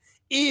attention,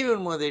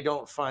 even when they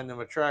don't find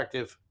them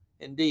attractive.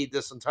 Indeed,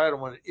 this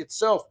entitlement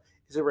itself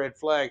is a red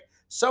flag.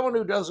 Someone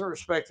who doesn't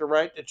respect the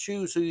right to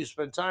choose who you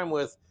spend time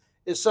with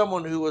is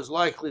someone who is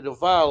likely to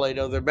violate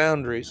other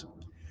boundaries.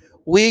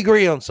 We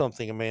agree on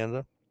something,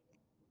 Amanda.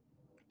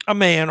 A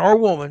man or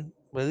woman,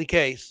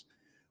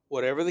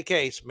 whatever the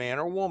case, man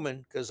or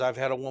woman, because I've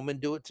had a woman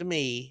do it to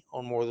me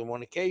on more than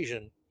one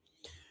occasion.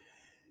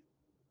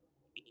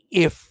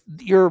 If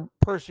your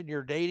person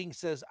you're dating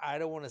says, I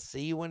don't want to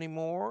see you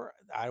anymore,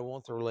 I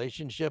want the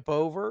relationship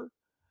over,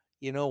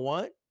 you know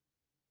what?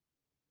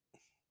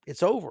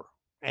 It's over.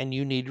 And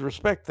you need to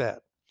respect that.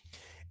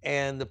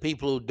 And the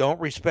people who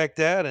don't respect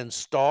that and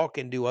stalk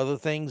and do other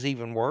things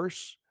even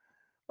worse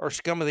are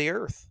scum of the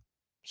earth.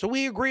 So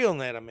we agree on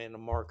that, Amanda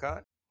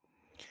Marcotte.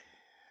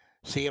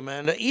 See,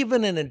 Amanda,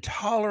 even an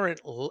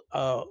intolerant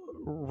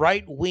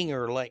right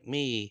winger like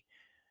me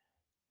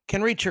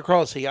can reach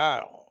across the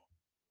aisle.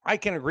 I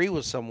can agree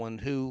with someone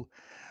who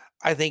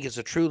I think is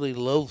a truly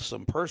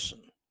loathsome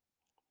person.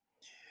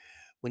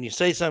 When you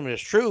say something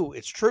is true,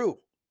 it's true.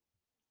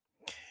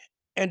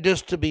 And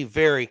just to be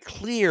very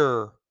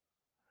clear,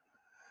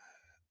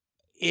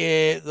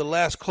 the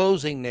last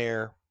closing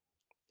there,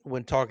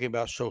 when talking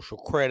about social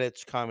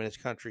credits,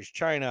 communist countries,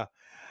 China,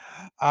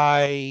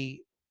 I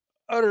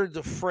uttered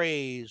the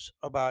phrase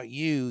about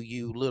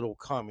you little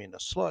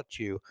communist slut,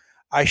 you.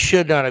 I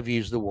should not have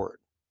used the word.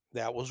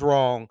 That was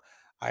wrong.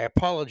 I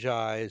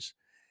apologize.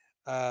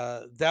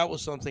 That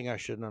was something I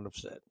should not have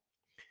said.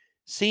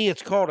 See,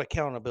 it's called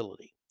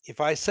accountability.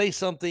 If I say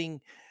something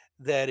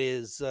that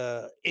is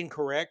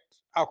incorrect,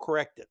 I'll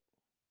correct it.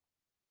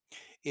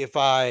 If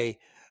I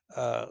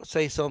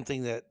say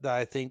something that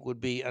I think would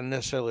be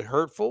unnecessarily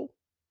hurtful,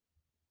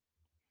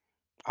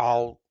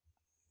 I'll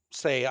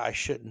say I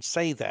shouldn't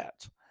say that.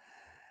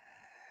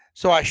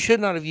 So I should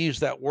not have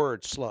used that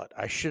word slut.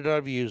 I should not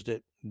have used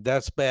it.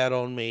 That's bad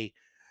on me.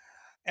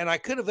 And I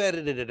could have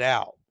edited it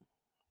out,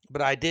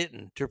 but I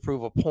didn't to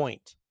prove a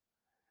point.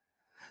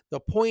 The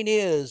point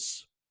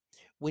is,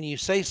 when you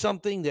say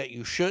something that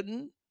you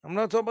shouldn't, I'm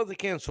not talking about the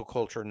cancel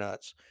culture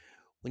nuts.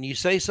 When you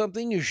say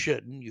something you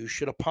shouldn't, you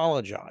should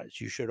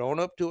apologize. You should own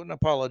up to it and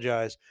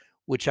apologize,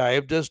 which I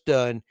have just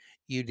done.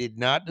 You did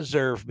not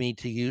deserve me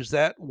to use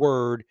that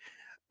word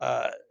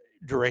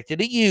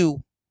directed at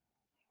you.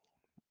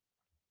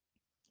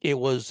 It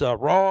was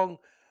wrong,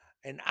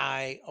 and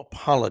I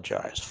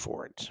apologize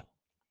for it.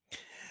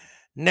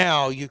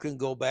 Now you can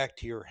go back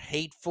to your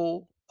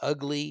hateful,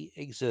 ugly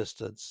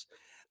existence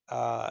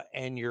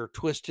and your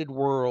twisted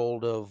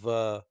world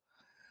of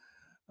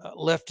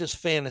leftist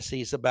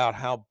fantasies about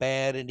how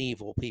bad and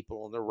evil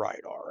people on the right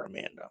are,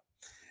 Amanda.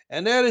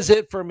 And that is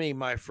it for me,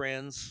 my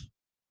friends.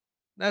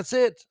 That's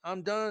it.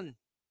 I'm done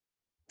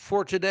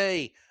for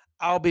today.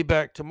 I'll be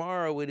back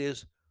tomorrow. It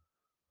is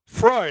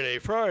Friday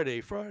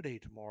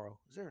tomorrow.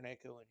 Is there an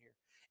echo in here?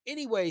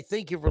 Anyway,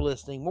 thank you for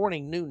listening.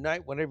 Morning, noon,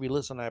 night, whenever you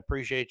listen, I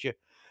appreciate you.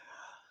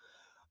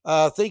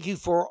 Thank you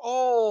for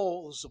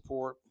all the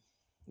support.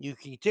 You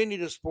can continue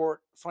to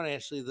support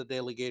financially the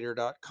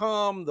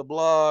DaleyGator.com, the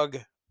blog,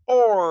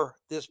 or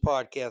this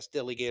podcast,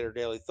 DaleyGator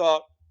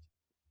DaleyThought,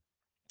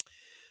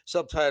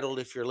 subtitled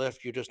If You're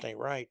Left, You Just Ain't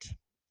Right.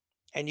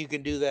 And you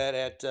can do that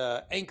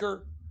at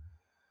Anchor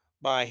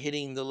by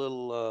hitting the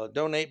little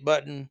donate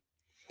button.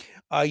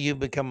 You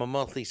become a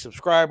monthly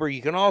subscriber.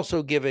 You can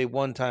also give a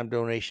one-time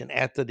donation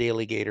at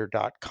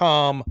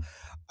thedailygator.com.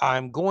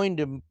 I'm going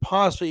to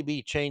possibly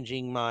be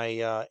changing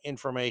my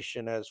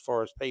information as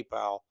far as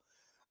PayPal.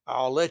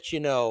 I'll let you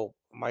know.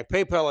 My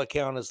PayPal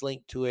account is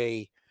linked to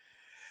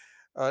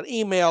an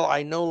email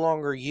I no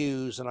longer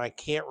use, and I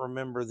can't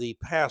remember the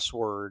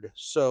password.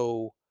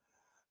 So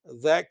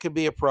that could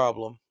be a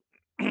problem.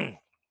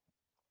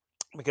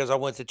 because I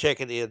went to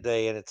check it the other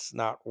day and it's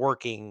not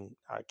working.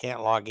 I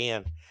can't log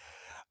in.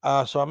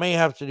 So I may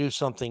have to do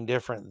something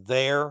different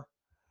there.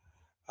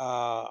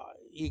 Uh,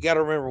 you got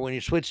to remember when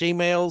you switch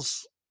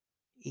emails,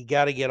 you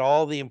got to get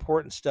all the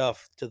important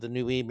stuff to the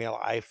new email.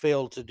 I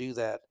failed to do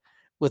that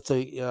with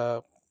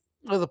the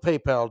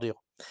PayPal deal.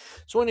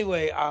 So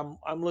anyway, I'm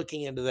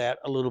looking into that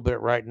a little bit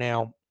right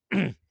now.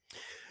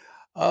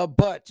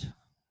 But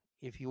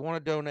if you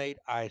want to donate,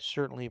 I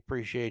certainly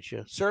appreciate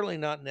you. Certainly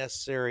not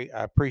necessary.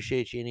 I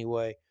appreciate you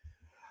anyway.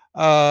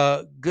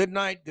 Good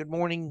night, good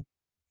morning,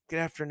 good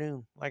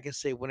afternoon. Like I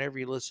say, whenever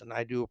you listen,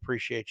 I do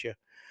appreciate you.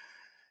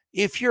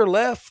 If you're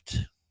left,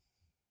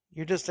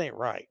 you just ain't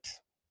right.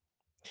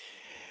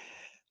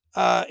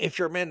 If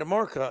you're Amanda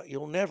Marca,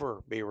 you'll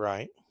never be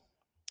right.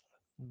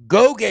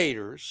 Go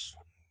Gators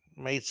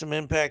made some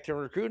impact in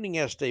recruiting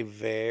yesterday.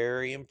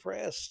 Very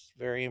impressed.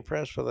 Very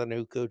impressed with the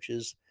new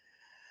coach's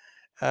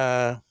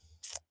uh,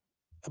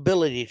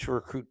 ability to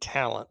recruit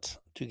talent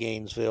to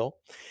Gainesville.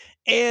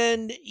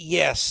 And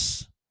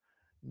yes,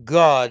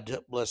 God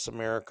bless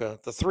America.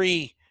 The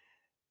three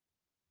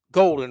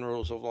golden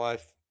rules of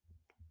life,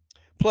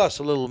 plus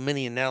a little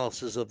mini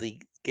analysis of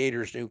the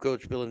Gators' new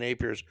coach, Billy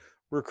Napier's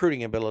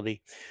recruiting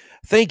ability.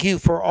 Thank you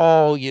for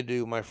all you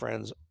do, my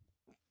friends.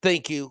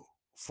 Thank you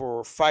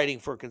for fighting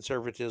for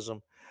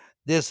conservatism.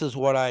 This is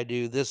what I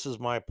do. This is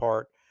my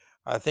part.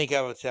 I think I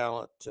have a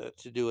talent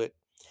to do it.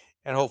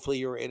 And hopefully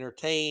you're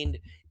entertained.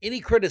 Any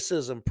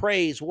criticism,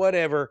 praise,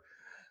 whatever,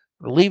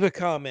 leave a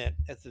comment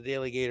at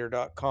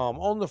thedailygator.com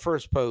on the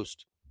first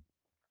post,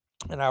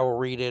 and I will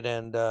read it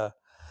and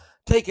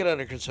take it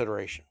under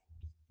consideration.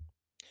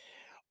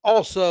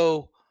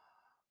 Also,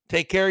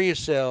 take care of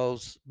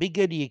yourselves. Be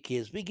good to your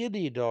kids. Be good to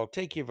your dog.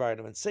 Take your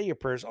vitamins. Say your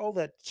prayers. All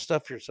that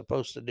stuff you're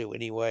supposed to do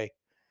anyway.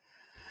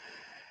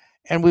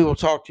 And we will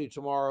talk to you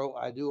tomorrow.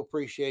 I do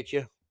appreciate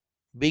you.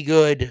 Be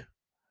good.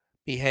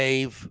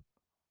 Behave.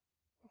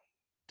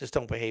 Just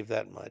don't behave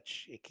that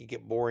much. It can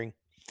get boring.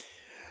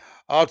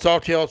 I'll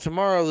talk to y'all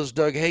tomorrow. This is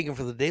Doug Hagen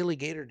for the Daily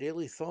Gator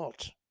Daily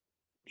Thought.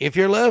 If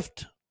you're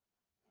left,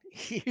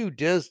 you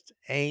just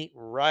ain't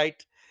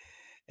right.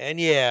 And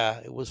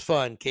yeah, it was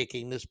fun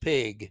kicking this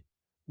pig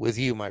with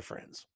you, my friends.